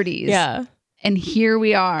mid 30s. Yeah. And here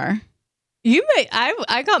we are.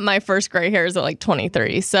 I got my first gray hairs at like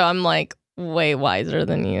 23, so I'm like way wiser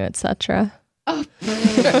than you, etc. Oh.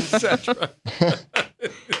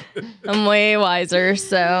 I'm way wiser,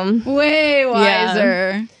 so way wiser.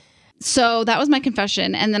 Yeah. So that was my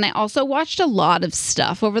confession, and then I also watched a lot of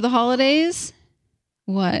stuff over the holidays.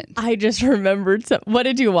 What? I just remembered. What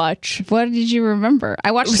did you watch? What did you remember?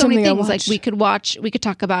 I watched so many things. Like we could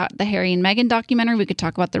talk about the Harry and Meghan documentary. We could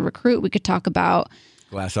talk about The Recruit. We could talk about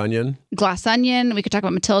Glass Onion. We could talk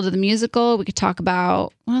about Matilda the musical. We could talk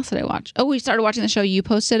about, what else did I watch? Oh, we started watching the show you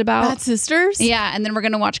posted about. Bad Sisters? Yeah, and then we're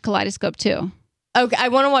going to watch Kaleidoscope too. Okay, I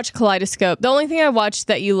want to watch Kaleidoscope. The only thing I watched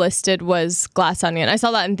that you listed was Glass Onion. I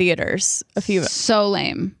saw that in theaters a few. So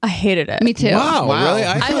lame. I hated it. Me too. Wow. Really?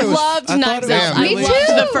 I loved Knives Out. Me too.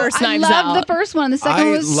 The first Knives Out. I loved the first one. The second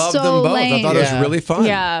one was so lame. I loved them both. I thought it was really fun.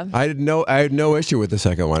 Yeah. I had no issue with the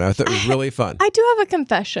second one. I thought it was really fun. I do have a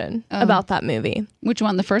confession about that movie. Which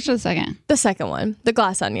one? The first or the second? The second one. The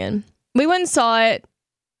Glass Onion. We went and saw it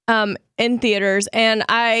in theaters, and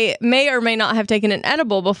I may or may not have taken an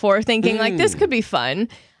edible before, thinking like this could be fun.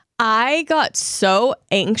 I got so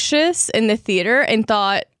anxious in the theater and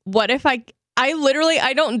thought, what if I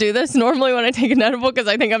don't do this normally when I take an edible because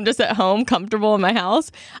I think I'm just at home comfortable in my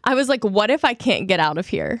house. I was like, what if I can't get out of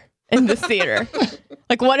here in the theater?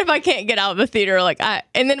 Like, what if I can't get out of the theater?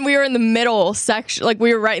 And then we were in the middle section, like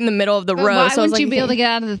we were right in the middle of the row. Why so wouldn't you be able to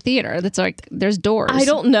get out of the theater? That's like, there's doors. I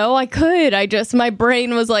don't know. I could. My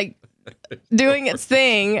brain was like doing its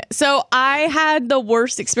thing. So I had the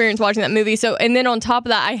worst experience watching that movie. And then on top of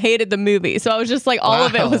that, I hated the movie. So I was just like, all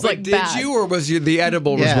of it was like bad. Did you, or was the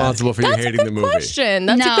edible responsible for you hating the movie? That's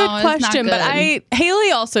a good question. But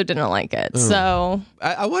Haley also didn't like it. So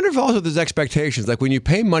I wonder if also there's expectations. Like when you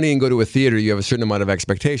pay money and go to a theater, you have a certain amount of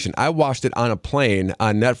expectation. I watched it on a plane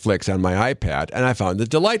on Netflix on my iPad, and I found it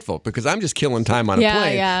delightful because I'm just killing time on a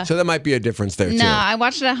plane. Yeah. So that might be a difference there too. No, I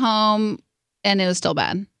watched it at home, and it was still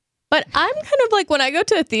bad. But I'm kind of like, when I go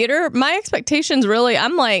to a theater, my expectations really,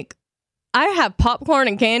 I'm like, I have popcorn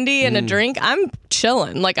and candy and a drink. I'm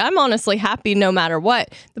chilling. Like, I'm honestly happy no matter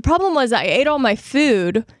what. The problem was I ate all my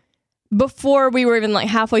food before we were even like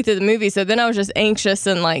halfway through the movie. So then I was just anxious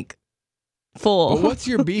and like full. But what's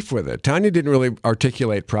your beef with it? Tanya didn't really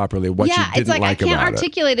articulate properly what you didn't it's like I can't about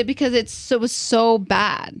articulate it because it was so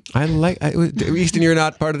bad. Easton, you're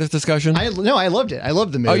not part of this discussion? No, I loved it. I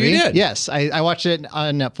loved the movie. Oh, you did? Yes. I watched it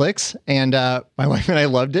on Netflix, and my wife and I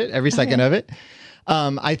loved it, every second of it.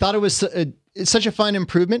 I thought it was such a fun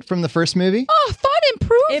improvement from the first movie. Oh, fun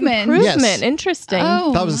improvement. Yes. Interesting.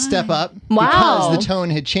 Oh, That was a step up. Wow. Because the tone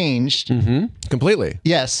had changed. Mm-hmm. Completely.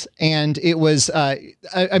 Yes. And it was, I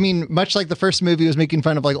mean, much like the first movie was making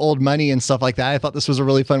fun of like old money and stuff like that, I thought this was a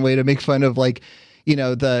really fun way to make fun of like, you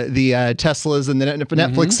know, the Teslas and the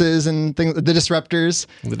Netflixes and things, the disruptors.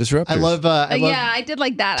 The disruptors. I love I did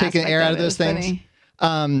like that. taking air out of those things. Funny.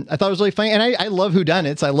 I thought it was really funny, and I love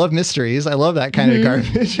whodunits. I love mysteries. I love that kind of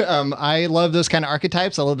garbage. I love those kind of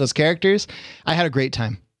archetypes. I love those characters. I had a great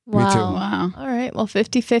time. Wow. Me too. Wow. All right. Well,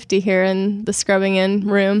 50-50 here in the scrubbing in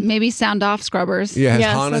room. Maybe sound off scrubbers. Yeah, has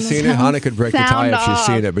Yes, Hannah and seen it? Hannah could break the tie Sound if she's off.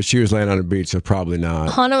 seen it, but she was laying on a beach, so probably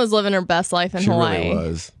not. Hannah was living her best life in She Hawaii. really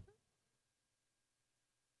was.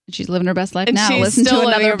 She's living her best life And now. she's Listen still to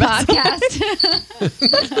living another her best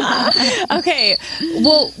podcast. Okay.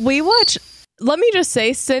 Well, we watch. Let me just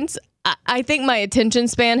say, since I think my attention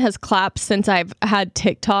span has collapsed since I've had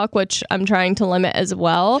TikTok, which I'm trying to limit as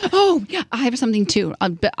well. Oh, yeah. I have something too.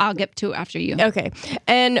 I'll get to it after you. Okay.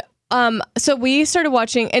 And so we started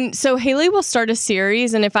watching, and so Haley will start a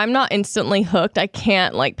series, and if I'm not instantly hooked, I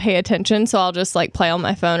can't like pay attention. So I'll just like play on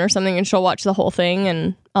my phone or something, and she'll watch the whole thing,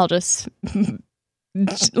 and I'll just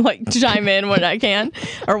like chime in when I can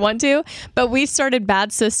or want to. But we started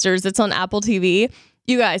Bad Sisters. It's on Apple TV.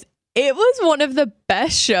 You guys, it was one of the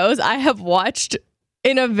best shows I have watched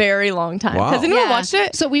in a very long time. Wow. Has anyone watched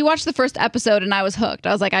it? So we watched the first episode and I was hooked.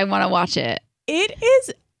 I was like, I want to watch it. It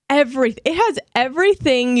is everything. It has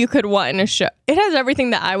everything you could want in a show. It has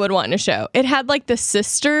everything that I would want in a show. It had like the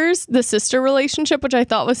sister relationship, which I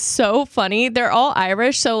thought was so funny. They're all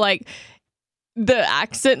Irish, so like the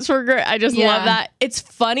accents were great. I just love that. It's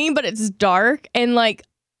funny, but it's dark, and like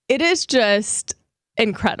it is just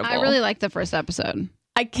incredible. I really liked the first episode.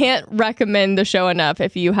 I can't recommend the show enough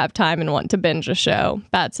if you have time and want to binge a show.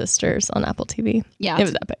 Bad Sisters on Apple TV. Yeah. It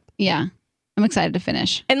was epic. Yeah. I'm excited to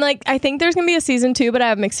finish. And like, I think there's going to be a season 2, but I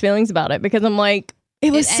have mixed feelings about it because I'm like,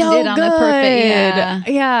 it was so ended on good. the perfect,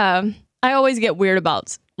 Yeah. I always get weird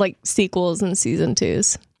about like sequels and season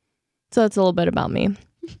 2s. So that's a little bit about me.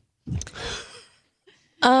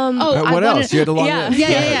 What else? You had a long list.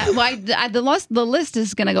 Yeah. Well, the list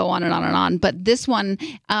is going to go on and on and on. But this one,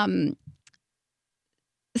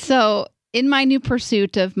 so in my new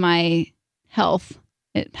pursuit of my health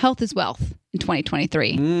is wealth in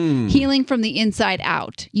 2023. Healing from the inside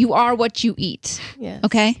out. You are what you eat. Yes.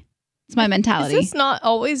 Okay? It's my mentality. Has this not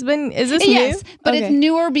always been, is this new? Yes, but Okay. it's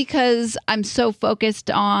newer because I'm so focused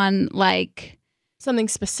on like Something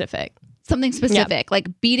specific. something specific,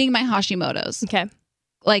 like beating my Hashimoto's, Okay.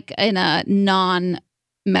 like in a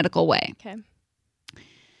non-medical way. Okay.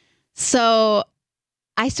 So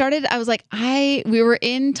we were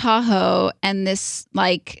in Tahoe, and this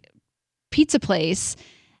like pizza place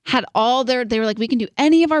had they were like, we can do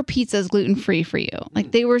any of our pizzas gluten-free for you.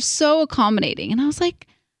 Like they were so accommodating. And I was like,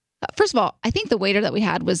 first of all, I think the waiter that we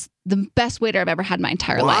had was the best waiter I've ever had in my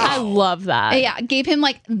entire life. I love that. Yeah, gave him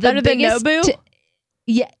like the Better than biggest Nobu?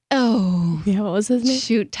 yeah. Oh. Yeah, what was his name?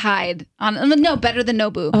 Shoot, tied on. No, better than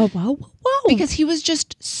Nobu. Oh, wow. Because he was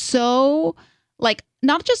just so like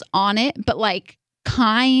not just on it, but like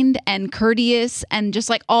kind and courteous and just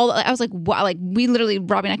like all. I was like, wow, like we literally,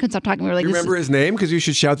 Robbie and I couldn't stop talking. We were like, You remember his name? Because you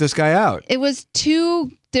should shout this guy out. It was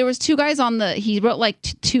there was two guys on he wrote like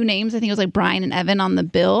two names. I think it was like Brian and Evan on the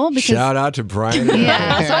bill. Because, Shout out to Brian.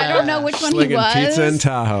 yeah, so I don't know which one he Slinging was. pizza in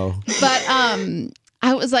Tahoe. But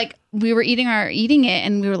I was like, we were eating it,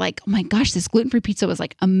 and we were like, oh my gosh, this gluten-free pizza was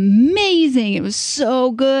like amazing. It was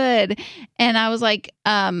so good. And I was like,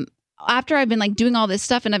 after I've been like doing all this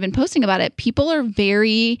stuff and I've been posting about it, people are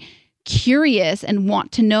very curious and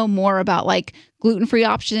want to know more about like gluten-free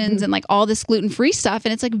options and like all this gluten-free stuff.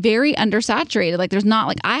 And it's like very undersaturated. Like there's not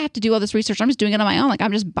like, I have to do all this research. I'm just doing it on my own. Like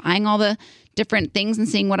I'm just buying all the different things and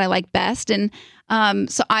seeing what I like best. And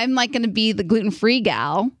so I'm like going to be the gluten-free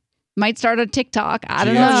gal. Might start a TikTok. I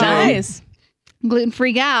don't know. Nice.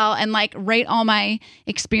 Gluten-free gal, and like rate all my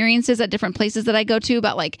experiences at different places that I go to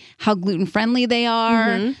about like how gluten-friendly they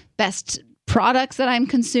are, best products that I'm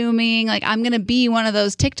consuming. Like I'm going to be one of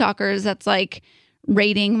those TikTokers that's like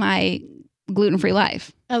rating my gluten-free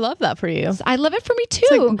life. I love that for you. I love it for me too.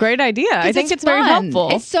 It's a great idea. I think it's very fun.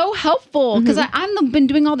 helpful. It's so helpful because I've been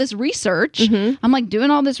doing all this research. I'm like doing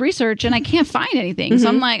all this research and I can't find anything. So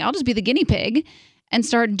I'm like, I'll just be the guinea pig and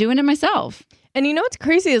start doing it myself. And you know what's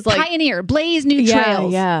crazy is like Pioneer, blaze new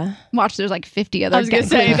trails. Yeah. Watch, there's like 50 other. I was gonna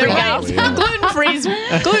say gluten-free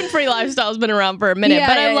gluten-free lifestyle's been around for a minute, Yeah,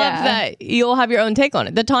 but I yeah, love yeah. that you'll have your own take on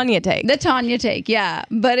it. The Tanya take. The Tanya take, yeah.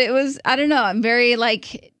 But it was, I don't know, I'm very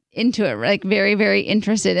like into it, like very, very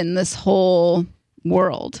interested in this whole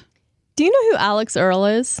world. Do you know who Alex Earl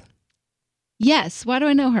is? Yes. Why do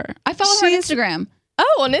I know her? I follow her on Instagram.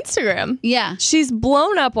 Oh, on Instagram. Yeah. She's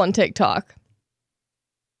blown up on TikTok.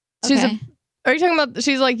 She's Okay. are you talking about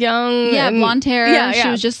she's like young? Yeah, and, blonde hair. Yeah, She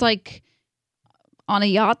yeah. was just like on a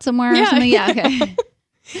yacht somewhere or Yeah. something. Yeah, okay.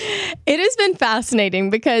 It has been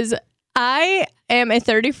fascinating because I am a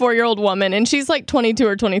 34-year-old woman and she's like 22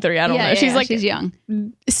 or 23. I don't know. She's young.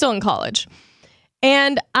 Still in college.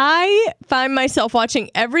 And I find myself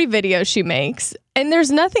watching every video she makes. And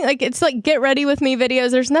there's nothing like, it's like get ready with me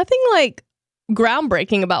videos. There's nothing like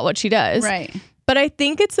groundbreaking about what she does. Right. But I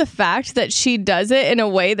think it's the fact that she does it in a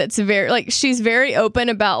way that's very, like, she's very open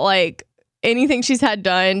about like anything she's had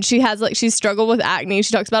done. She has like, she's struggled with acne.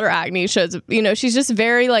 She talks about her acne. Shows, you know, she's just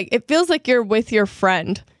very like, it feels like you're with your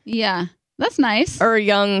friend. Yeah. That's nice. Or a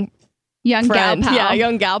young gal friend. pal. Yeah,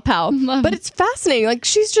 young gal pal. But it's fascinating. Like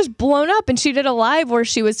she's just blown up, and she did a live where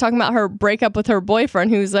she was talking about her breakup with her boyfriend,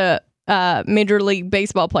 who's a Major League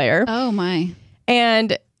Baseball player. Oh my.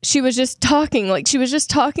 And she was just talking like she was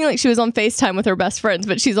on FaceTime with her best friends,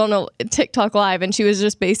 but she's on a TikTok live, and she was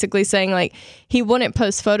just basically saying like he wouldn't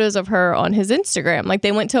post photos of her on his Instagram. Like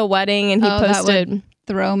they went to a wedding and he posted. That would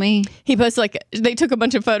throw me. He posted like they took a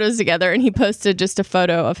bunch of photos together and he posted just a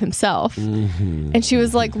photo of himself. And she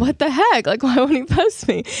was like, what the heck? Like, why won't he post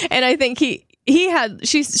me? And I think she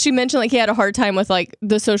mentioned like he had a hard time with like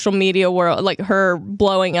the social media world, like her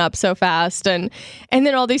blowing up so fast. And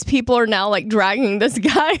then all these people are now like dragging this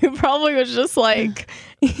guy who probably was just like,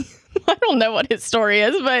 I don't know what his story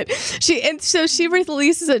is, but she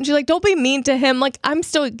releases it and she's like, don't be mean to him. Like, I'm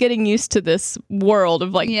still getting used to this world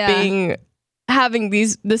of like having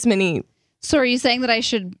this many. So are you saying that I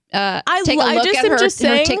should take a look at her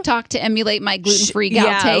TikTok to emulate my gluten-free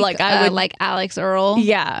gal take? Like I would, like Alex Earl.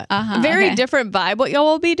 Yeah. Very different vibe what y'all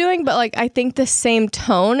will be doing, but like I think the same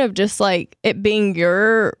tone of just like it being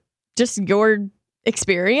your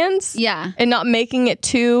experience. Yeah. And not making it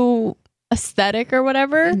too aesthetic or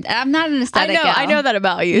whatever. I'm not an aesthetic gal. I know that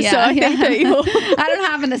about you. So I think that you'll I don't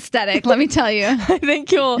have an aesthetic, let me tell you. I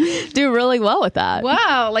think you'll do really well with that.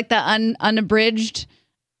 Wow. Like the unabridged.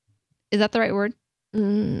 Is that the right word?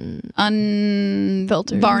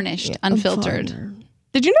 Unfiltered. Varnished. Yeah, unfiltered.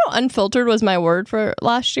 Did you know unfiltered was my word for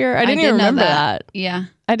last year? I didn't even remember that. Yeah.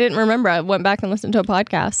 I didn't remember. I went back and listened to a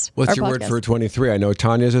podcast. What's your word for 23? I know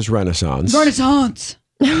Tanya's is Renaissance. Renaissance.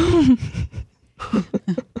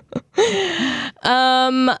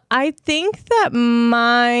 I think that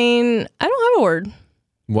mine, I don't have a word.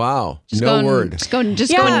 Wow. Just no going, word. Just going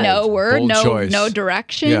no word, Bold choice. no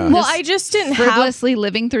direction. Yeah. Well, I just didn't frivolously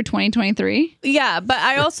living through 2023. Yeah, but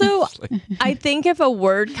I also, I think if a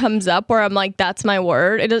word comes up where I'm like, that's my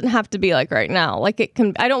word, it doesn't have to be like right now. Like it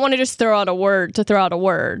can, I don't want to just throw out a word to throw out a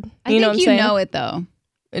word. I think you know it though.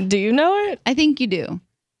 Do you know it? I think you do.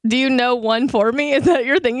 Do you know one for me? Is that what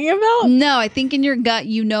you're thinking about? No, I think in your gut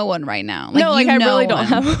you know one right now. No, like I really don't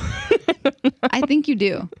have one. I think you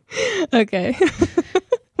do. Okay.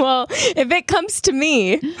 Well, if it comes to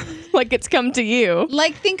me, like it's come to you.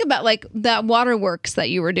 Like think about like that waterworks that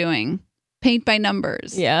you were doing. Paint by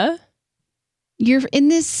numbers. Yeah. You're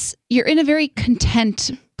in a very content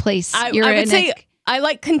place. I would say I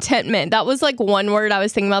like contentment. That was like one word I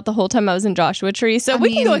was thinking about the whole time I was in Joshua Tree. So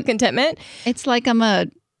we can go with contentment. It's like I'm a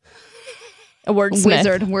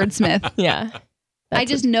wordsmith. Wordsmith. Yeah. I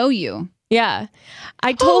just know you. Yeah.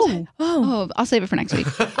 I told I'll save it for next week.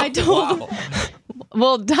 I told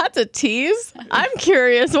Well, that's a tease. I'm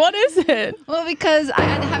curious. What is it? Well, because I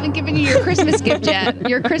haven't given you your Christmas gift yet.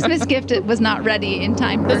 Your Christmas gift was not ready in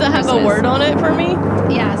time for Does it have Christmas. a word on it for me?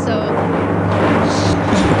 Yeah, so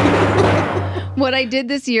what I did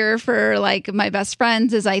this year for like my best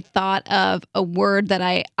friends is I thought of a word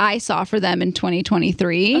that I saw for them in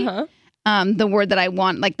 2023. Uh-huh. The word that I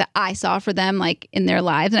want, like that I saw for them, like in their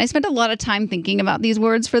lives. And I spent a lot of time thinking about these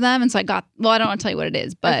words for them. And so I don't want to tell you what it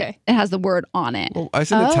is, but it has the word on it. Well, I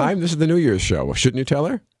said the time. This is the New Year's show. Well, shouldn't you tell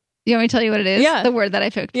her? You want me to tell you what it is? Yeah. The word that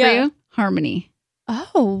I picked for you? Harmony.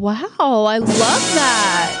 Oh, wow. I love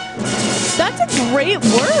that. That's a great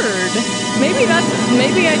word.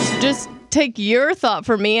 Maybe I should just take your thought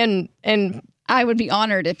for me and I would be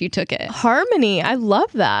honored if you took it. Harmony. I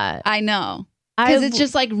love that. I know. Because it's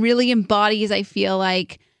just like really embodies, I feel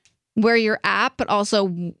like, where you're at, but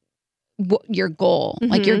also your goal.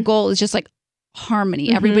 Mm-hmm. Like your goal is just like harmony.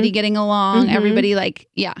 Mm-hmm. Everybody getting along. Mm-hmm. Everybody like,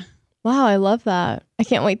 yeah. Wow, I love that. I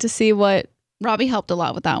can't wait to see what. Robbie helped a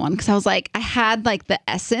lot with that one because I was like, I had like the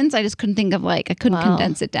essence. I just couldn't think of I couldn't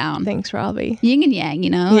condense it down. Thanks, Robbie. Yin and yang,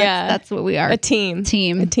 you know? Yeah. That's what we are. A team.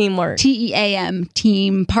 A teamwork. TEAM.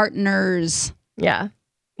 Team. Partners. Yeah.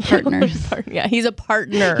 Partners. Yeah, he's a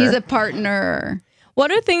partner. He's a partner.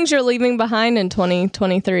 What are things you're leaving behind in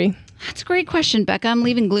 2023? That's a great question, Becca. I'm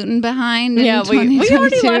leaving gluten behind. Yeah, we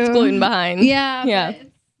already left gluten behind. Yeah. Yeah.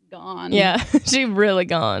 It's gone. Yeah. She's really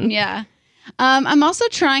gone. Yeah. I'm also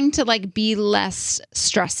trying to be less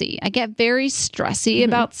stressy. I get very stressy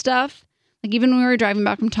about stuff. Like even when we were driving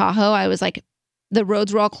back from Tahoe, I was like, the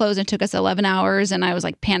roads were all closed and it took us 11 hours. And I was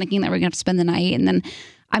like panicking that we're going to have to spend the night. And then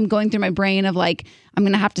I'm going through my brain of I'm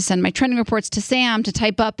going to have to send my trending reports to Sam to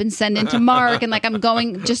type up and send in to Mark. And I'm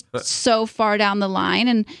going just so far down the line.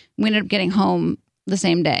 And we ended up getting home the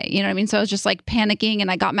same day. You know what I mean? So I was just panicking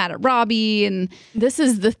and I got mad at Robbie. And this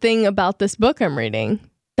is the thing about this book I'm reading.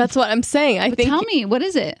 That's what I'm saying. I think. Tell me, what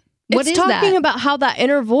is it? What is talking about how that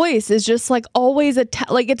inner voice is just always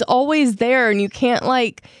it's always there, and you can't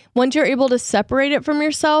once you're able to separate it from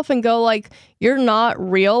yourself and go you're not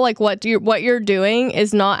real. What you're doing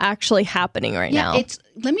is not actually happening right now.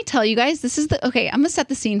 Let me tell you guys, this is okay. I'm gonna set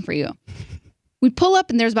the scene for you. We pull up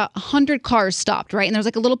and there's about 100 cars stopped, right? And there's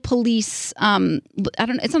a little police.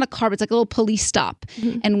 It's not a car, but it's a little police stop.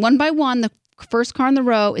 Mm-hmm. And one by one, the first car in the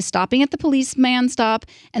row is stopping at the policeman stop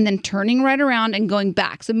and then turning right around and going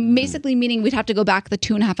back. So basically meaning we'd have to go back the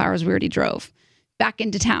 2.5 hours we already drove back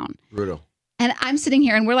into town. Brutal. And I'm sitting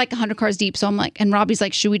here and we're 100 cars deep. So I'm and Robbie's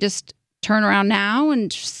should we just turn around now?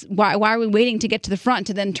 And why are we waiting to get to the front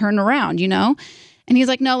to then turn around, you know? And he's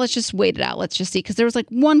no, let's just wait it out. Let's just see. Because there was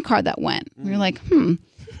one car that went. We were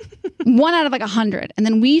one out of 100. And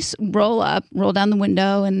then we roll down the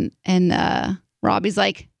window and Robbie's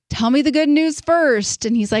tell me the good news first.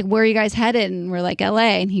 And he's where are you guys headed? And we're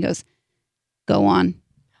LA. And he goes, go on.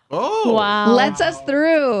 Oh, wow. Lets us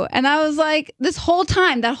through. And I was this whole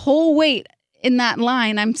time, that whole wait in that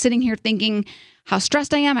line, I'm sitting here thinking how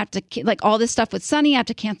stressed I am. I have to all this stuff with Sunny. I have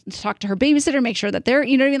to talk to her babysitter, make sure that they're,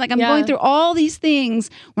 you know what I mean? I'm going through all these things.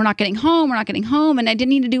 We're not getting home. And I didn't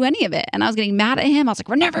need to do any of it. And I was getting mad at him. I was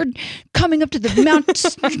we're never coming up to the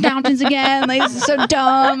mountains again. This is so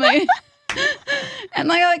dumb.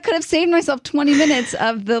 And I could have saved myself 20 minutes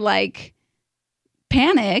of the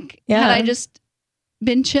panic had I just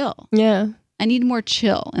been chill. Yeah. I need more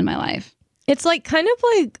chill in my life. It's kind of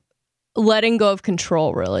letting go of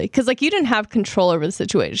control, really. Because you didn't have control over the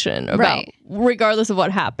situation regardless of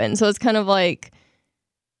what happened. So it's kind of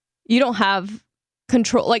you don't have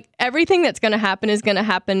control. Everything that's going to happen is going to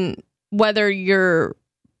happen whether you're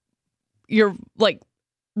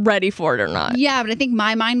ready for it or not. Yeah, but I think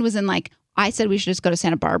my mind was in I said we should just go to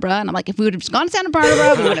Santa Barbara. And I'm if we would have just gone to Santa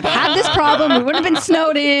Barbara, we would have had this problem. We wouldn't have been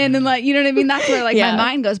snowed in. And you know what I mean? That's where my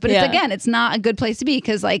mind goes. But it's not a good place to be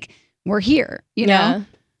because we're here, you know?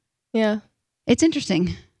 Yeah. It's interesting.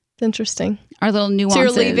 It's interesting. Our little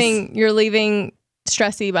nuances. So you're leaving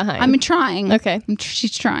Stressy behind. I'm trying. Okay.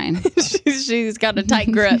 She's trying. she's got a tight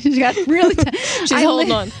grip. She's got really she's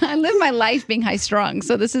holding on. I live my life being high strung.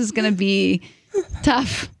 So this is going to be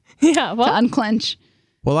tough. Yeah. Well, to unclench.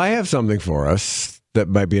 Well, I have something for us that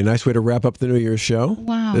might be a nice way to wrap up the New Year's show.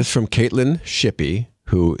 Wow. This is from Caitlin Shippey,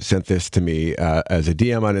 who sent this to me as a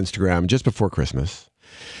DM on Instagram just before Christmas.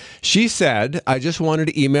 She said, I just wanted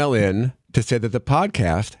to email in to say that the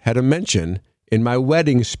podcast had a mention in my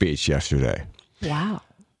wedding speech yesterday. Wow.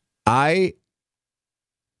 I,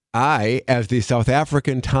 as the South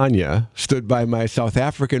African Tanya, stood by my South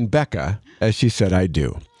African Becca, as she said I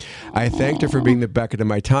do. I thanked her for being the Becca to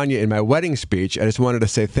my Tanya in my wedding speech. I just wanted to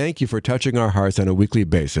say thank you for touching our hearts on a weekly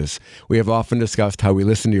basis. We have often discussed how we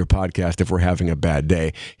listen to your podcast if we're having a bad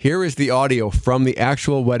day. Here is the audio from the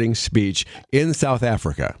actual wedding speech in South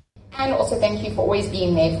Africa. And also thank you for always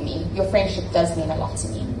being there for me. Your friendship does mean a lot to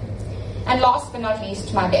me. And last but not least,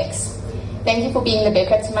 to my Bex. Thank you for being the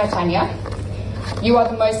Becca to my Tanya. You are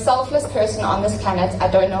the most selfless person on this planet. I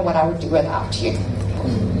don't know what I would do without you.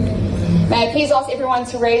 May I please ask everyone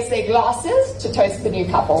to raise their glasses to toast the new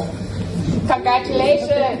couple.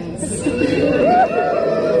 Congratulations.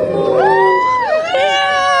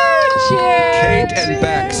 Cheers. Kate and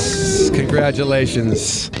Bex,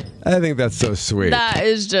 congratulations. I think that's so sweet. That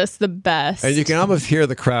is just the best. And you can almost hear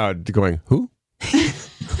the crowd going, who?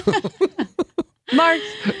 Mark,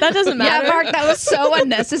 that doesn't matter. Yeah, Mark, that was so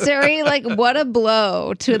unnecessary. What a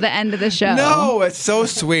blow to the end of the show. No, it's so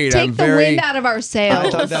sweet. Take the wind out of our sails.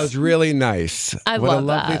 I thought that was really nice. I what love a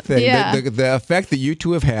lovely that. thing. Yeah. The effect that you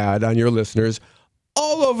two have had on your listeners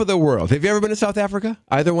all over the world. Have you ever been to South Africa?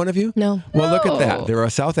 Either one of you? No. Well, look at No. that. There are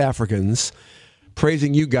South Africans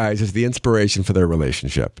praising you guys as the inspiration for their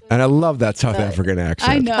relationship. And I love that South African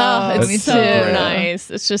accent. I know. Oh, Me it's so too.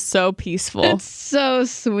 nice. It's just so peaceful. It's so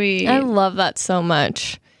sweet. I love that so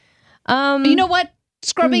much. You know what?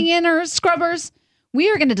 Scrubbing in or scrubbers, we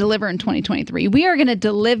are going to deliver in 2023. We are going to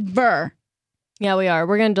deliver. Yeah, we are.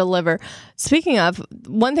 We're going to deliver. Speaking of,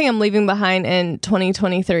 one thing I'm leaving behind in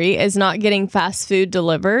 2023 is not getting fast food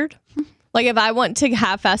delivered. Like if I want to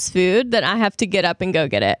have fast food, then I have to get up and go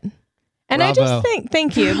get it. And Bravo. I just think,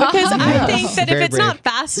 thank you, because I think that Very if it's brave. not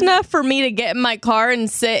fast enough for me to get in my car and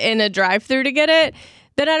sit in a drive-thru to get it,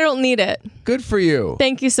 then I don't need it. Good for you.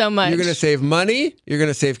 Thank you so much. You're going to save money. You're going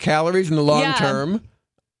to save calories in the long Yeah. term.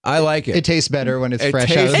 I like it. It tastes better when it's It fresh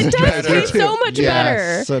tastes out of It the does drive-thru. taste so much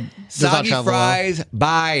better. So it does not Soggy travel well. fries,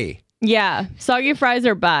 bye. Yeah, soggy fries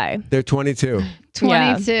are buy. They're 22.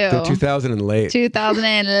 22. They're 2000 and late. 2000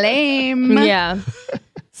 and lame. Yeah.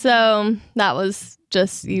 So that was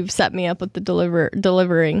just, you've set me up with the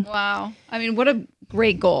delivering. Wow. I mean, what a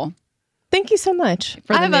great goal. Thank you so much.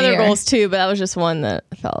 For the I have new other year. goals too, but that was just one that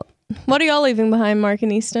I felt. What are y'all leaving behind, Mark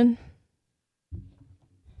and Easton?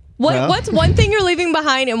 Well- What's one thing you're leaving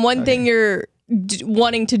behind and one thing you're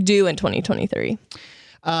wanting to do in 2023?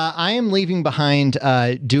 I am leaving behind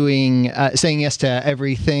saying yes to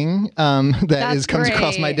everything that comes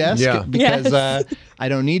across my desk Yeah. because Yes. I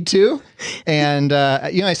don't need to. And,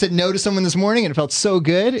 I said no to someone this morning and it felt so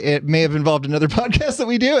good. It may have involved another podcast that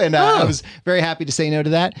we do. And I was very happy to say no to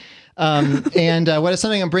that. And what is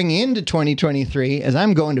something I'm bringing into 2023 is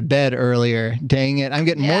I'm going to bed earlier. Dang it. I'm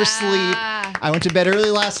getting more sleep. I went to bed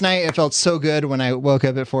early last night. It felt so good when I woke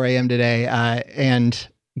up at 4 a.m. today. And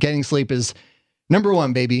getting sleep is number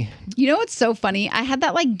one, baby. You know what's so funny? I had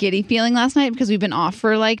that like giddy feeling last night because we've been off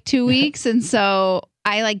for like 2 weeks. And so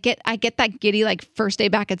I get that giddy like first day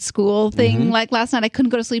back at school thing. Like last night I couldn't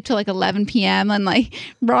go to sleep till like 11 p.m. and like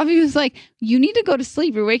Robbie was like, you need to go to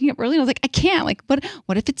sleep. You're waking up early. And I was like, I can't. Like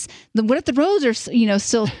what if the roads are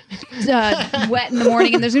still wet in the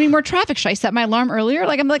morning and there's gonna be more traffic? Should I set my alarm earlier?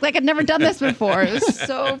 Like I'm like I've never done this before. It was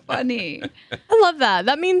so funny. I love that.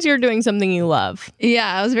 That means you're doing something you love.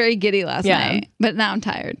 Yeah, I was very giddy last night, but now I'm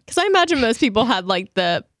tired. Because I imagine most people had like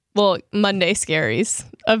Monday scaries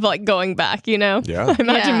of like going back, Yeah. I imagine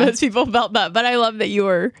Yeah. most people felt that, but I love that you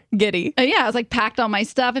were giddy. Yeah, I was like packed all my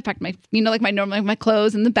stuff. I packed my, my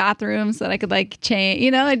clothes in the bathroom so that I could like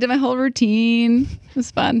change. I did my whole routine. It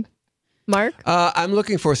was fun. Mark? I'm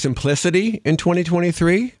looking for simplicity in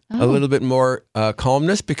 2023, a little bit more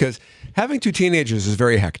calmness, because having two teenagers is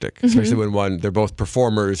very hectic, especially when they're both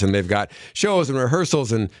performers and they've got shows and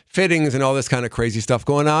rehearsals and fittings and all this kind of crazy stuff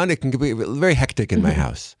going on. It can be very hectic in my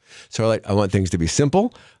house. So I want things to be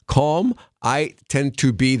simple, calm. I tend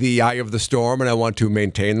to be the eye of the storm, and I want to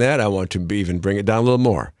maintain that. I want to even bring it down a little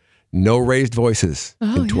more. No raised voices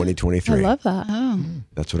in 2023. I love that.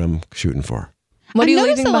 That's what I'm shooting for. What I are you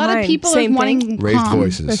noticed leaving a lot behind? of people Same are wanting thing? Raised calm.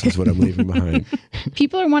 voices is what I'm leaving behind.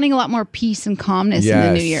 People are wanting a lot more peace and calmness in the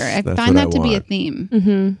new Yes, year. I that's find what I that to be a want.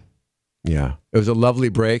 theme. Yeah. It was a lovely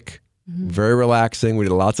break. Very relaxing. We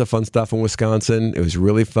did lots of fun stuff in Wisconsin. It was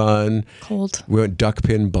really fun. Cold. We went duck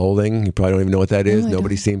pin bowling. You probably don't even know what that is.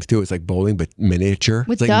 Nobody seems to. It's like bowling, but miniature.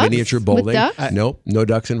 With it's like ducks? miniature With bowling. ducks? Nope. No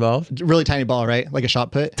ducks involved. Really tiny ball, right? Like a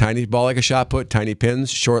shot put. Tiny ball like a shot put, tiny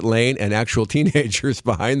pins, short lane, and actual teenagers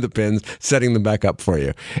behind the pins setting them back up for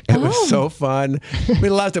you. It was so fun. We had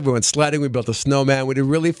a lot of stuff. We went sledding. We built a snowman. We did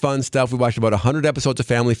really fun stuff. We watched about 100 episodes of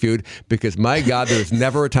Family Feud because, my God, there is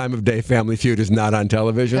never a time of day Family Feud is not on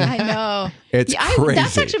television. I know. It's crazy.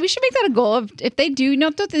 That's actually, we should make that a goal of if they do,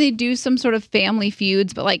 don't they do some sort of Family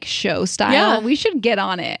Feuds, but like show style? Yeah. We should get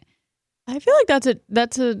on it. I feel like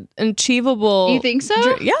that's an achievable. You think so?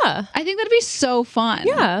 Yeah. I think that'd be so fun.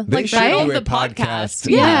 Yeah. They like should right? do a the podcast.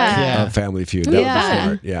 Yeah. of Family Feud. That would be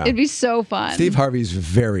smart. Yeah. It'd be so fun. Steve Harvey's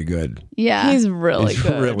very good. Yeah. He's really He's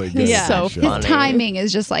good. really good. He's Yeah. so His funny. His timing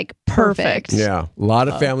is just like perfect. Yeah. A lot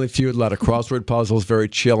of Family Feud, a lot of crossword puzzles, very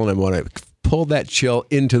chill, and I want to pull that chill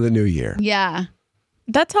into the new year. Yeah.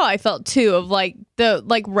 That's how I felt too. Of like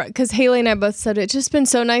because Haley and I both said it's just been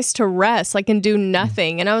so nice to rest, like and do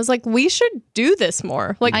nothing. And I was like, we should do this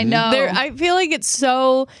more. Like I know. I feel like it's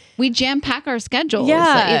so. We jam pack our schedules.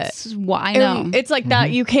 Yeah. It's I know. and it's like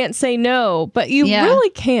that. You can't say no, but you Yeah. really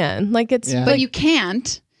can. Like it's. Yeah. But you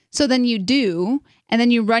can't. So then you do, and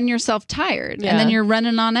then you run yourself tired, Yeah. and then you're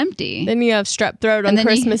running on empty. Then you have strep throat on and then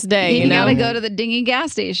Christmas Day. You You know. gotta go to the dingy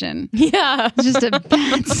gas station. Yeah. It's just a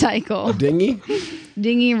bad cycle. Dingy?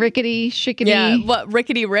 Dingy, rickety, shickety, Yeah. What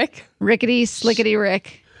Rickety Rick? rickety, slickety,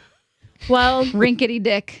 rick, Well, rinkety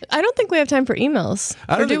dick. I don't think we have time for emails.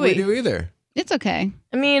 I don't Or think do we do either. It's okay.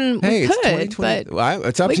 I mean, Hey, we it's could, 2020. but Well,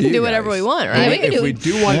 it's up we to can you do whatever guys. we want, Yeah, right? we can If do- we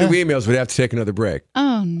do want to do emails, we'd have to take another break.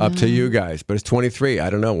 Oh, no. Up to you guys. But it's 23. I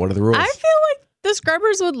don't know. What are the rules? I feel like the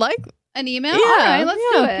scrubbers would like. An email? Yeah, All right, let's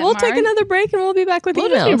do it. We'll take Mark. another break and we'll be back with We'll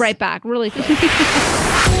emails. just be right back really quick.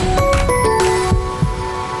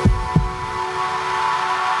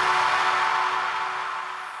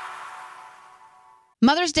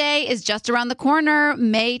 Mother's Day is just around the corner,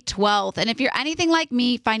 May 12th. And if you're anything like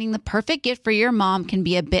me, finding the perfect gift for your mom can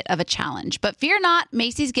be a bit of a challenge. But fear not,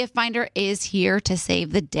 Macy's Gift Finder is here to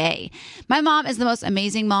save the day. My mom is the most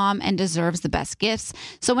amazing mom and deserves the best gifts.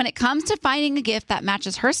 So when it comes to finding a gift that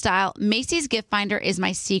matches her style, Macy's Gift Finder is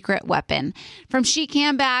my secret weapon. From chic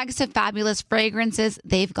handbags to fabulous fragrances,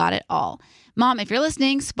 they've got it all. Mom, if you're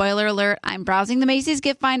listening, spoiler alert, I'm browsing the Macy's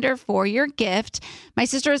Gift Finder for your gift. My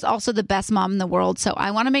sister is also the best mom in the world, so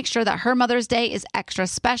I want to make sure that her Mother's Day is extra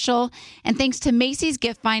special. And thanks to Macy's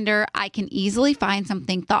Gift Finder, I can easily find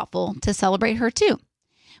something thoughtful to celebrate her too.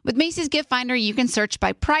 With Macy's Gift Finder, you can search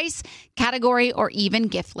by price, category, or even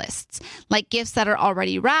gift lists, like gifts that are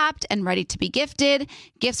already wrapped and ready to be gifted,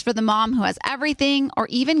 gifts for the mom who has everything, or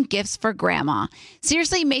even gifts for grandma.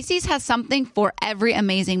 Seriously, Macy's has something for every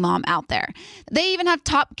amazing mom out there. They even have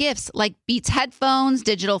top gifts like Beats headphones,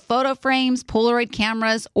 digital photo frames, Polaroid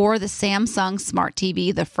cameras, or the Samsung Smart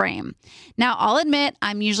TV, The Frame. Now, I'll admit,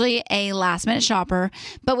 I'm usually a last-minute shopper,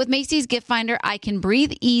 but with Macy's Gift Finder, I can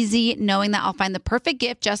breathe easy knowing that I'll find the perfect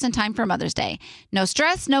gift just in time for Mother's Day. No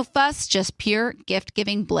stress, no fuss, just pure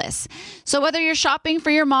gift-giving bliss. So whether you're shopping for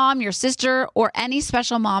your mom, your sister, or any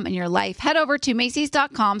special mom in your life, head over to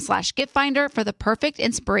Macys.com/giftfinder for the perfect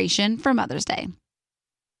inspiration for Mother's Day.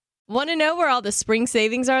 Want to know where all the spring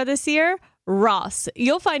savings are this year? Ross.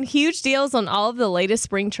 You'll find huge deals on all of the latest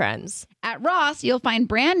spring trends. At Ross, you'll find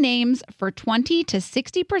brand names for 20 to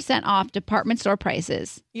 60% off department store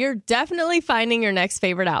prices. You're definitely finding your next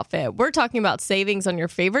favorite outfit. We're talking about savings on your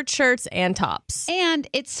favorite shirts and tops. And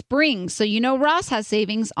it's spring, so you know Ross has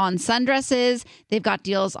savings on sundresses. They've got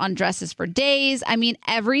deals on dresses for days. I mean,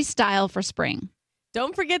 every style for spring.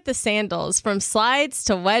 Don't forget the sandals. From slides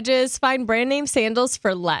to wedges, find brand name sandals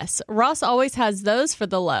for less. Ross always has those for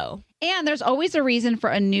the low. And there's always a reason for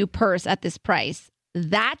a new purse at this price.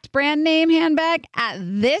 That brand name handbag at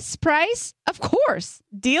this price? Of course.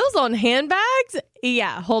 Deals on handbags?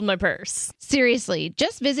 Yeah, hold my purse. Seriously,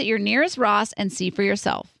 just visit your nearest Ross and see for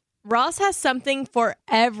yourself. Ross has something for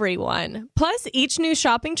everyone. Plus, each new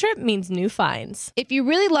shopping trip means new finds. If you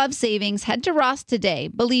really love savings, head to Ross today.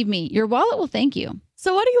 Believe me, your wallet will thank you.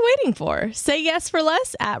 So what are you waiting for? Say yes for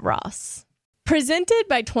less at Ross. Presented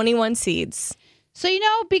by 21 Seeds. So, you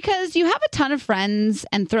know, because you have a ton of friends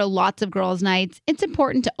and throw lots of girls' nights, it's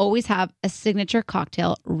important to always have a signature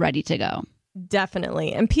cocktail ready to go.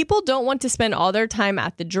 Definitely. And people don't want to spend all their time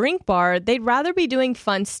at the drink bar. They'd rather be doing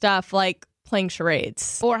fun stuff like playing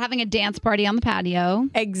charades. Or having a dance party on the patio.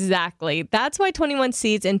 Exactly. That's why 21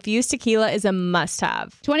 Seeds infused tequila is a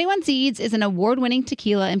must-have. 21 Seeds is an award-winning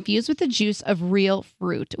tequila infused with the juice of real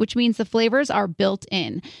fruit, which means the flavors are built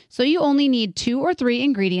in. So you only need 2 or 3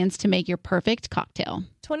 ingredients to make your perfect cocktail.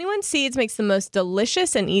 21 Seeds makes the most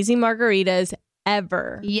delicious and easy margaritas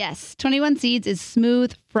ever. Yes, 21 Seeds is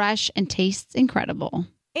smooth, fresh, and tastes incredible.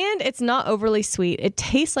 And it's not overly sweet. It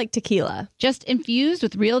tastes like tequila. Just infused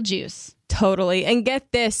with real juice. Totally. And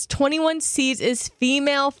get this, 21 Seeds is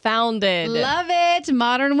female founded. Love it.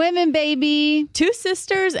 Modern women, baby. 2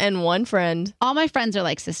 sisters and 1 friend. All my friends are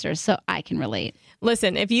like sisters, so I can relate.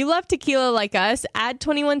 Listen, if you love tequila like us, add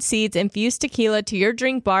 21 Seeds infused tequila to your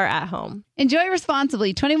drink bar at home. Enjoy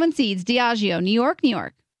responsibly. 21 Seeds, Diageo, New York, New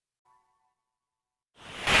York.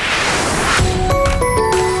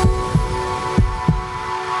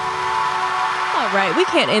 All right, we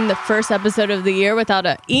can't end the first episode of the year without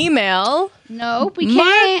an email. Nope, we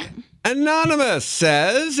can't. Anonymous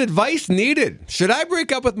says, advice needed. Should I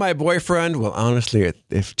break up with my boyfriend? Well, honestly,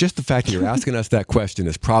 if just the fact that you're asking us that question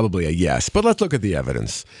is probably a yes. But let's look at the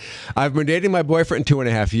evidence. I've been dating my boyfriend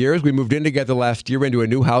 2.5 years. We moved in together last year into a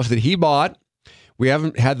new house that he bought. We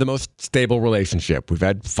haven't had the most stable relationship. We've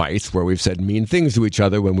had fights where we've said mean things to each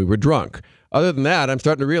other when we were drunk. Other than that, I'm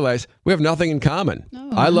starting to realize we have nothing in common.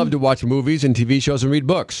 I love to watch movies and TV shows and read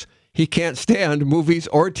books. He can't stand movies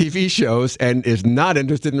or TV shows and is not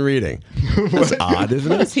interested in reading. That's odd,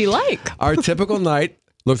 isn't it? What does he like? Our typical night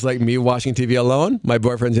looks like me watching TV alone. My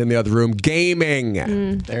boyfriend's in the other room gaming.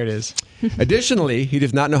 There it is. Additionally, he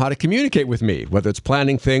does not know how to communicate with me, whether it's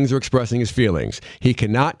planning things or expressing his feelings. He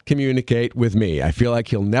cannot communicate with me. I feel like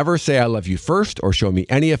he'll never say I love you first or show me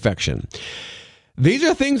any affection. These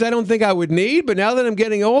are things I don't think I would need, but now that I'm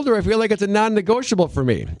getting older, I feel like it's a non-negotiable for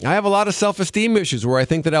me. I have a lot of self-esteem issues where I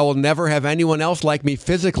think that I will never have anyone else like me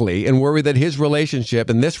physically and worry that his relationship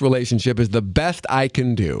and this relationship is the best I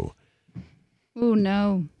can do. Oh,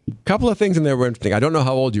 no. A couple of things in there were interesting. I don't know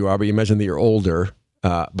how old you are, but you mentioned that you're older,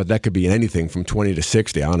 but that could be anything from 20 to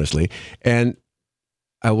 60, honestly. And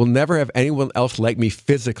I will never have anyone else like me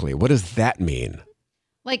physically. What does that mean?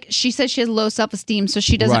 Like she says she has low self-esteem, so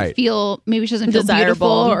she doesn't Right. feel, maybe she doesn't feel Desirable. beautiful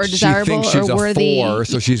or desirable she thinks she's or worthy. a 4,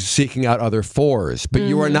 so she's seeking out other 4s. But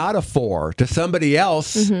you are not a 4. To somebody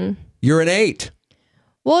else, you're an 8.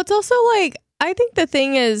 Well, it's also like, I think the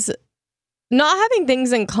thing is, not having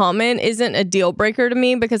things in common isn't a deal breaker to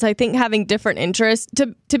me, because I think having different interests,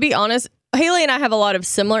 to be honest, Haley and I have a lot of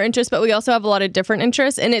similar interests, but we also have a lot of different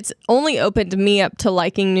interests, and it's only opened me up to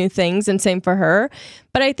liking new things, and same for her.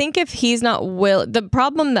 But I think if he's not the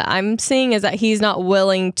problem that I'm seeing is that he's not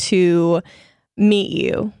willing to meet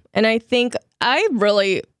you. And I think I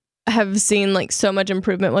really have seen like so much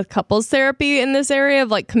improvement with couples therapy in this area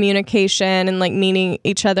of like communication and like meeting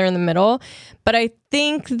each other in the middle. But I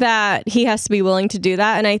think that he has to be willing to do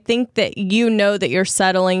that. And I think that you know that you're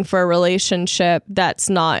settling for a relationship that's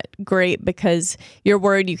not great because you're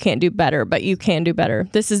worried you can't do better, but you can do better.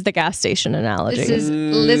 This is the gas station analogy. This is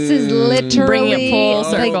literally Bringing it full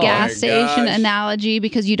the circle. gas Oh my station gosh. analogy,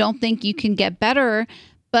 because you don't think you can get better,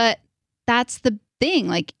 but that's the thing.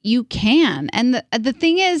 Like you can. And the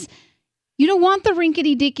thing is, you don't want the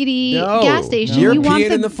rinkety-dickety gas station. You're you want peeing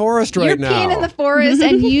in the forest right now. You're peeing in the forest,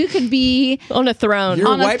 and you could be on a throne. You're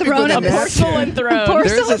on a wiping throne, with a a napkin. porcelain throne.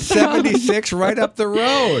 porcelain There's a throne. 76 right up the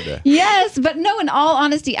road. Yes, but no, in all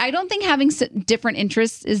honesty, I don't think having different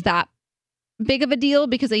interests is that big of a deal,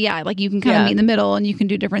 because like you can kind of meet in the middle and you can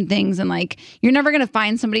do different things, and like you're never going to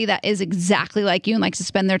find somebody that is exactly like you and likes to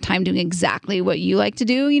spend their time doing exactly what you like to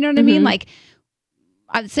do. You know what I mean? Like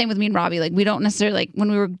same with me and Robbie. Like we don't necessarily, like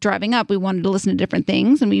when we were driving up, we wanted to listen to different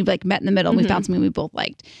things, and we like met in the middle and we found something we both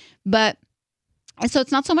liked. But so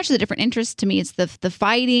it's not so much the different interests to me, it's the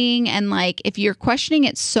fighting. And like if you're questioning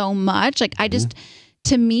it so much, like I just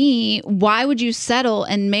to me, why would you settle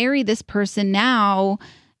and marry this person now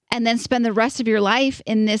and then spend the rest of your life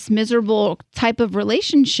in this miserable type of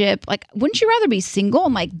relationship? Like, wouldn't you rather be single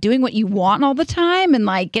and like doing what you want all the time and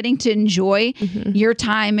like getting to enjoy your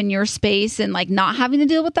time and your space and like not having to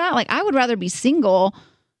deal with that? Like, I would rather be single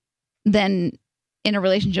than in a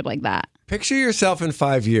relationship like that. Picture yourself in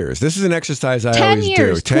 5 years. This is an exercise I 10 always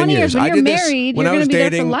years, do. 20 years. When I you're did married, this when you're I was gonna be there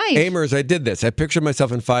for dating life. Amers. I did this. I pictured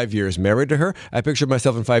myself in 5 years married to her. I pictured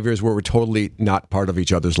myself in 5 years where we're totally not part of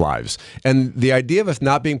each other's lives. And the idea of us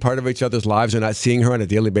not being part of each other's lives and not seeing her on a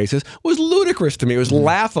daily basis was ludicrous to me. It was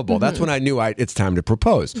laughable. That's when I knew it's time to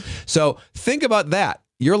propose. So think about that.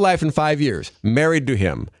 Your life in 5 years, married to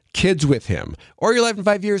him, kids with him, or your life in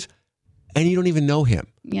 5 years, and you don't even know him.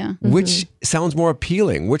 Yeah. Which sounds more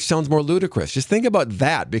appealing? Which sounds more ludicrous? Just think about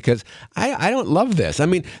that, because I don't love this. I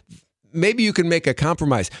mean, maybe you can make a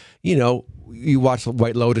compromise. You know, you watch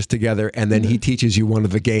White Lotus together, and then he teaches you one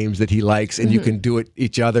of the games that he likes, and you can do it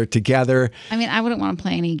each other together. I mean, I wouldn't want to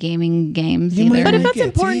play any gaming games either. But if that's Yeah,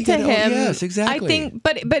 important to you get- oh, him, yes, exactly. I think,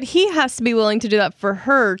 but he has to be willing to do that for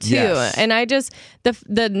her too. Yes. And I just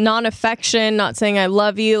the non-affection, not saying I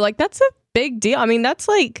love you, like that's a big deal. I mean, that's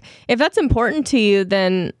like, if that's important to you,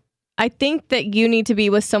 then I think that you need to be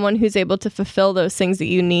with someone who's able to fulfill those things that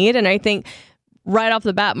you need. And I think right off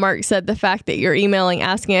the bat, Mark said the fact that you're emailing,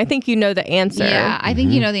 asking, I think you know the answer. Yeah, I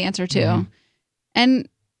think you know the answer too. And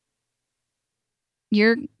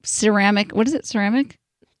your ceramic, what is it? Ceramic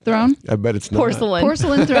throne? I bet it's not.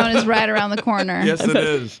 Porcelain throne is right around the corner. Yes, it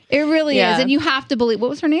is. It really Yeah. is. And you have to believe, what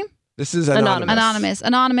was her name? This is anonymous.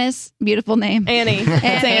 Anonymous. Beautiful name. Annie.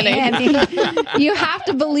 It's Annie. You have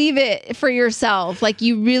to believe it for yourself. Like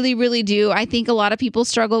you really, really do. I think a lot of people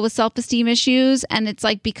struggle with self-esteem issues. And it's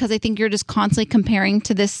like, because I think you're just constantly comparing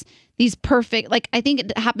to these perfect, like I think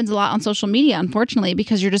it happens a lot on social media, unfortunately,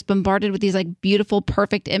 because you're just bombarded with these like beautiful,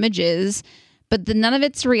 perfect images, but none of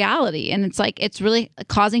it's reality. And it's like, it's really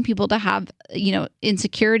causing people to have,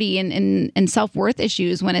 insecurity and self-worth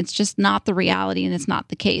issues when it's just not the reality and it's not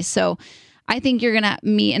the case. So I think you're going to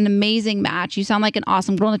meet an amazing match. You sound like an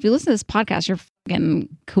awesome girl. And if you listen to this podcast, you're fucking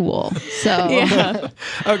cool. So Yeah.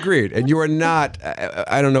 Agreed. And you are not,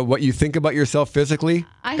 I don't know what you think about yourself physically.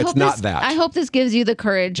 It's not that. I hope this gives you the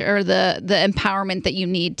courage or the empowerment that you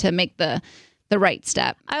need to make the right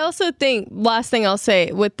step. I also think, last thing I'll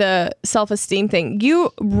say with the self-esteem thing,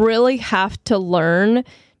 you really have to learn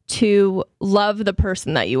to love the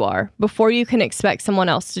person that you are before you can expect someone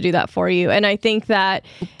else to do that for you. And I think that...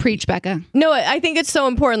 Preach, Becca. No, I think it's so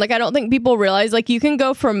important. Like, I don't think people realize, like, you can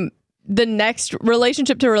go from the next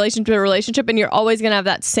relationship to relationship, and you're always going to have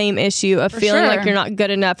that same issue of feeling like you're not good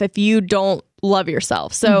enough if you don't love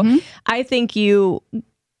yourself. So I think you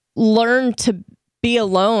learn to be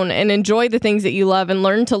alone and enjoy the things that you love and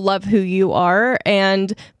learn to love who you are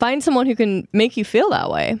and find someone who can make you feel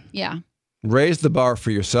that way. Yeah. Raise the bar for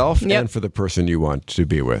yourself and for the person you want to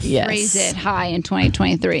be with. Yes. Raise it high in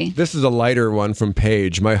 2023. This is a lighter one from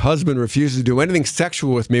Paige. My husband refuses to do anything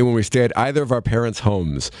sexual with me when we stay at either of our parents'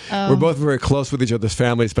 homes. We're both very close with each other's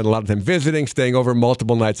families, spend a lot of time visiting, staying over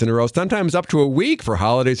multiple nights in a row, sometimes up to a week for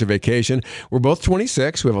holidays or vacation. We're both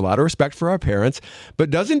 26. We have a lot of respect for our parents. But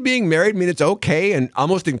doesn't being married mean it's okay and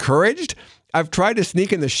almost encouraged? I've tried to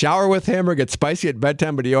sneak in the shower with him or get spicy at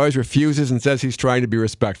bedtime, but he always refuses and says he's trying to be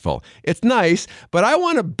respectful. It's nice, but I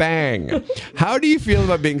want to bang. How do you feel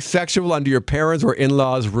about being sexual under your parents' or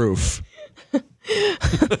in-laws' roof?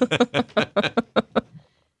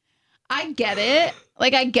 I get it.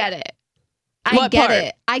 Like, I get it. What part?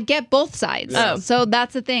 It. I get both sides. Oh. So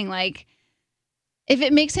that's the thing. Like, if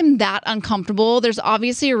it makes him that uncomfortable, there's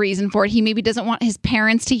obviously a reason for it. He maybe doesn't want his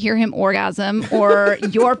parents to hear him orgasm or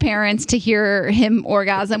your parents to hear him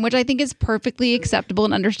orgasm, which I think is perfectly acceptable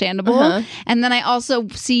and understandable. And then I also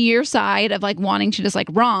see your side of like wanting to just like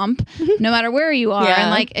romp no matter where you are. And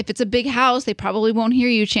like, if it's a big house, they probably won't hear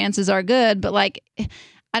you. Chances are good. But like,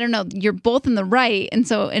 I don't know, you're both in the right. And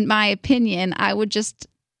so in my opinion, I would just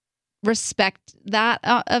respect that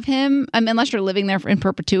of him. I mean, unless you're living there in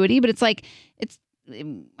perpetuity, but it's like,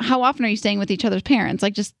 how often are you staying with each other's parents?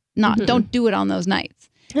 Like, just don't do it on those nights.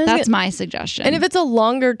 That's my suggestion. And if it's a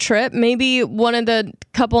longer trip, maybe one of the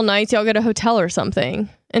couple nights y'all get a hotel or something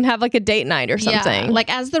and have like a date night or something. Yeah, like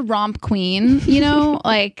as the romp queen, you know,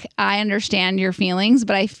 like I understand your feelings,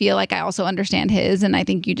 but I feel like I also understand his, and I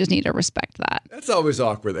think you just need to respect that. That's always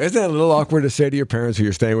awkward. Isn't that a little awkward to say to your parents who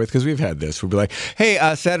you're staying with? Because we've had this. We'll be like, hey,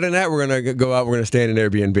 Saturday night, we're going to go out. We're going to stay in an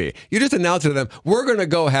Airbnb. You just announce it to them. We're going to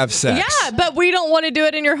go have sex. Yeah, but we don't want to do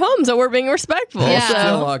it in your home, so we're being respectful. It's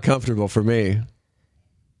still uncomfortable for me.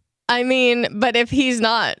 I mean, but if he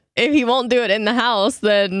won't do it in the house,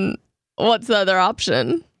 then what's the other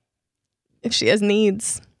option? If she has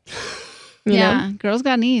needs. You know? Girls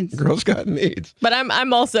got needs. Girls got needs. But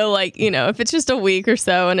I'm also like, you know, if it's just a week or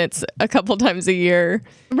so and it's a couple times a year.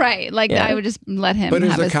 Right. Like I would just let him But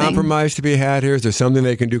is have there his compromise to be had here? Is there something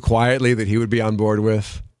they can do quietly that he would be on board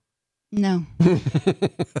with? No.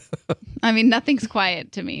 I mean, nothing's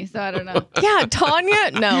quiet to me, so I don't know. Yeah,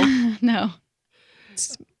 Tanya? No. No.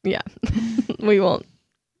 Yeah. We won't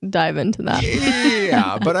dive into that.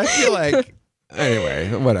 Yeah, but I feel like... Anyway,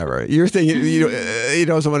 whatever. You're saying you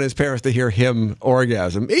don't want his parents to hear him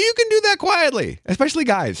orgasm. You can do that quietly, especially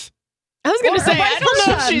guys. I was going to say, I don't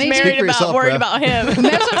know if she's married worried about him.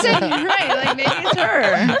 That's what I'm saying. Right. Like, maybe it's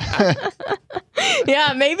her.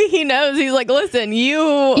 Yeah, maybe he knows. He's like, listen,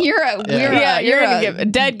 you're going to give a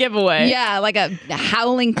dead giveaway. Yeah, like a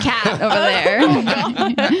howling cat over there.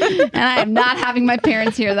 And I am not having my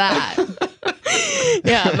parents hear that.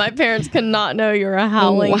 Yeah, my parents cannot know you're a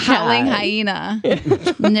howling hyena.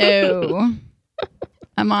 No.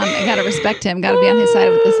 I gotta respect him. Gotta be on his side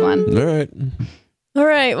with this one. All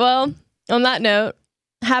right. Well, on that note,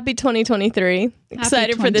 happy 2023.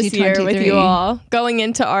 Excited for this year with you all. Going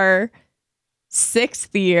into our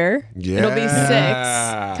 6th year. Yeah. It'll be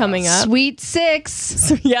 6 coming up. Sweet 6.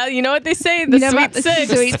 So, yeah, you know what they say, the sweet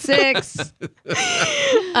 6. Sweet 6.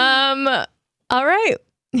 All right.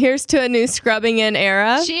 Here's to a new Scrubbing In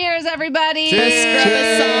era. Cheers, everybody. Cheers.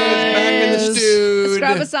 Back in the stew.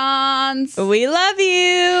 Scrubasons. We love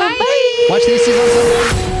you. Bye. Watch the Easties on Sunday.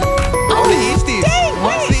 Oh, the Easties. Dang,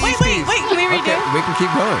 wait. Can we redo? Okay, we can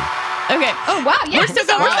keep going. Okay. Oh, wow. Yeah, We're still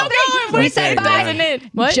going. We say bye.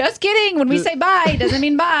 What? Just kidding. When we say bye, doesn't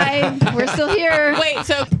mean bye. We're still here. Wait,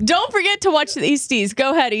 so don't forget to watch the Easties.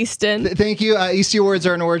 Go ahead, Easton. Thank you. Eastie Awards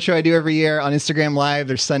are an award show I do every year on Instagram Live.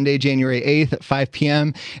 They're Sunday, January 8th at 5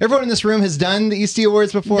 p.m. Everyone in this room has done the Eastie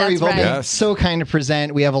Awards before. That's We've all been Yes. so kind to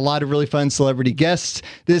present. We have a lot of really fun celebrity guests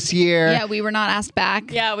this year. Yeah, we were not asked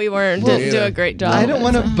back. Yeah, we weren't. Didn't do a great job. I don't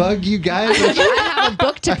want to bug you guys. I have a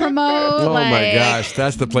book to promote. Oh my gosh,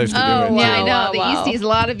 that's the place to do it. Yeah, I know. Wow, The wow. Easties, a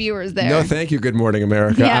lot of viewers there. No, thank you. Good morning,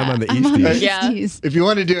 America. Yeah, I'm on the Easties. Yeah. Easties. If you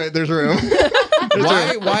want to do it, there's room.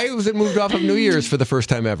 Why was it moved off of New Year's for the first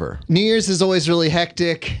time ever? New Year's is always really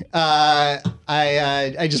hectic. I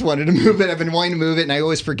just wanted to move it. I've been wanting to move it, and I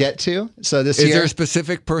always forget to. So this year, is there a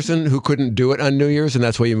specific person who couldn't do it on New Year's, and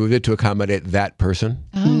that's why you moved it to accommodate that person?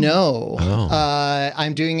 No.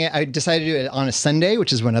 I'm doing it. I decided to do it on a Sunday,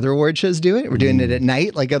 which is when other award shows do it. We're doing it at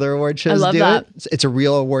night, like other award shows do it. It's a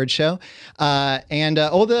real award show, and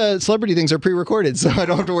all the celebrity things are pre-recorded, so I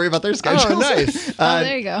don't have to worry about their schedules. Oh, nice.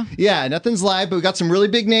 There you go. Yeah, nothing's live, but we got some really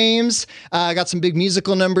big names. Got some big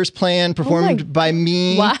musical numbers planned, performed by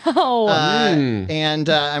me. Wow. And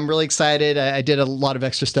I'm really excited. I did a lot of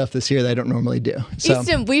extra stuff this year that I don't normally do. So.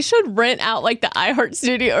 Easton, we should rent out like the iHeart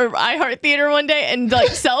Studio or iHeart Theater one day and like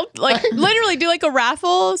sell, like literally do like a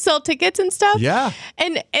raffle, sell tickets and stuff. Yeah.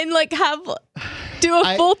 And like do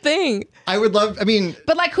a full thing. I would love,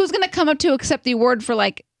 But like, who's going to come up to accept the award for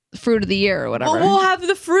like fruit of the year or whatever? Well, we'll have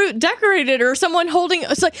the fruit decorated or someone holding,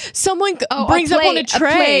 it's like someone brings up on a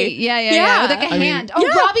tray. Yeah. With like a hand.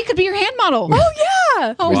 Robbie could be your hand model. Oh,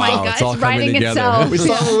 yeah. Oh, my God. It's all writing coming itself. We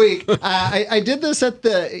saw the week. I did this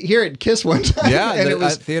here at KISS one time. Yeah, and it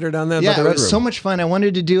was theater down there. Yeah, by the it Red was Room. so much fun. I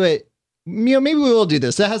wanted to do it. Maybe we will do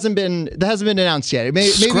this. That hasn't been announced yet. Maybe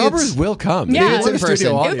Scrubbers will come. Yeah. Maybe it's in person.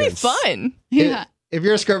 It would be fun. Yeah. If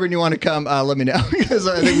you're a scrubber and you want to come, let me know because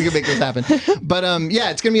I think we can make this happen. But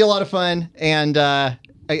yeah, it's going to be a lot of fun. And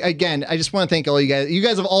again, I just want to thank all you guys. You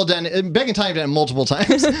guys have all done it. Beck and Ty have done it multiple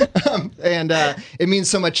times. And it means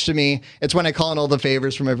so much to me. It's when I call in all the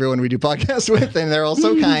favors from everyone we do podcasts with, and they're all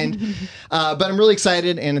so kind. But I'm really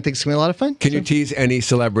excited, and I think it's going to be a lot of fun. Can you tease any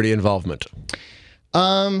celebrity involvement? Or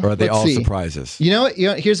are they all surprises? You know what?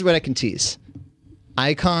 Here's what I can tease.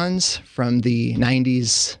 Icons from the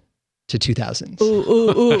 90s to 2000s.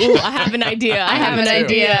 Ooh. I have an idea.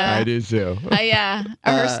 I do too. Are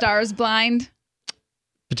her stars blind?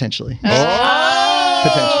 Potentially.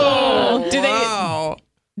 Oh. Potentially.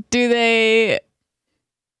 Do they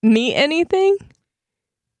meet anything?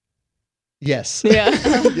 Yes. Yeah.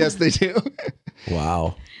 Yes, they do.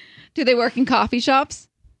 Wow. Do they work in coffee shops?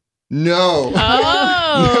 No.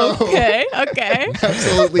 Oh, No. okay.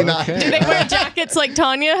 Absolutely not. Do they wear jackets like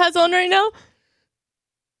Tanya has on right now?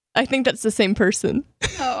 I think that's the same person.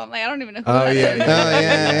 Oh, I'm like, I don't even know who Oh, that yeah.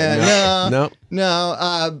 is. yeah. No.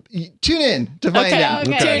 No. Tune in to find out.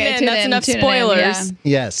 Tune in. That's enough spoilers. Yeah.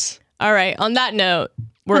 Yes. All right. On that note,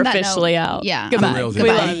 we're On that officially note, out. yeah. Goodbye. For real, We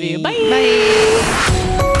goodbye. love you. Bye. Bye.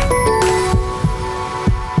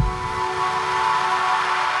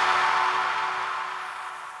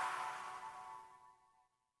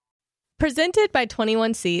 Presented by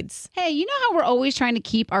 21 Seeds. Hey, you know how we're always trying to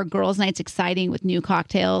keep our girls' nights exciting with new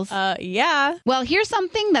cocktails? Yeah. Well, here's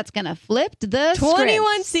something that's going to flip the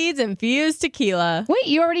 21 script. Seeds infused tequila. Wait,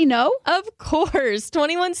 you already know? Of course.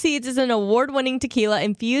 21 Seeds is an award-winning tequila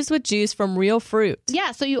infused with juice from real fruit.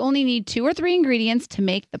 Yeah, so you only need 2 or 3 ingredients to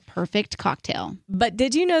make the perfect cocktail. But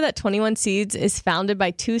did you know that 21 Seeds is founded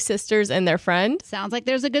by 2 sisters and their friend? Sounds like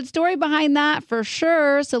there's a good story behind that for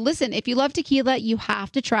sure. So listen, if you love tequila, you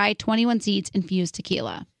have to try 21 Seeds infused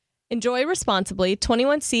tequila. Enjoy responsibly.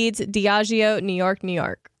 21 Seeds, Diageo, New York, New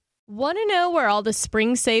York. Want to know where all the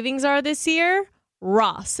spring savings are this year?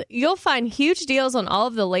 Ross. You'll find huge deals on all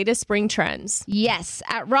of the latest spring trends. Yes,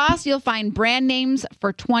 at Ross, you'll find brand names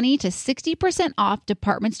for 20 to 60% off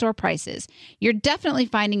department store prices. You're definitely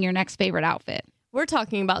finding your next favorite outfit. We're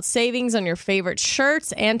talking about savings on your favorite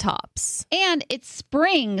shirts and tops. And it's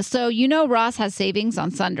spring, so you know Ross has savings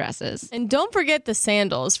on sundresses. And don't forget the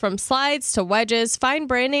sandals. From slides to wedges, find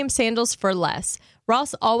brand name sandals for less.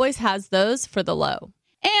 Ross always has those for the low.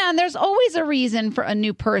 And there's always a reason for a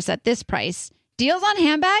new purse at this price. Deals on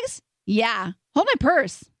handbags? Yeah. Hold my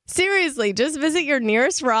purse. Seriously, just visit your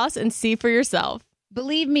nearest Ross and see for yourself.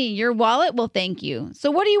 Believe me, your wallet will thank you.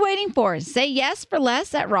 So what are you waiting for? Say yes for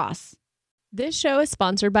less at Ross. This show is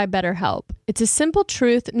sponsored by BetterHelp. It's a simple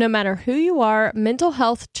truth. No matter who you are, mental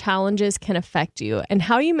health challenges can affect you, and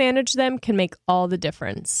how you manage them can make all the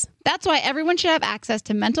difference. That's why everyone should have access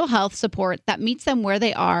to mental health support that meets them where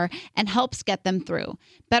they are and helps get them through.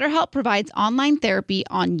 BetterHelp provides online therapy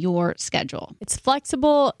on your schedule. It's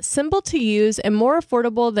flexible, simple to use, and more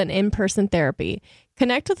affordable than in-person therapy.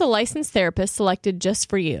 Connect with a licensed therapist selected just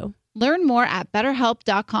for you. Learn more at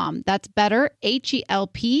betterhelp.com. That's better,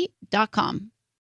 HELP.com.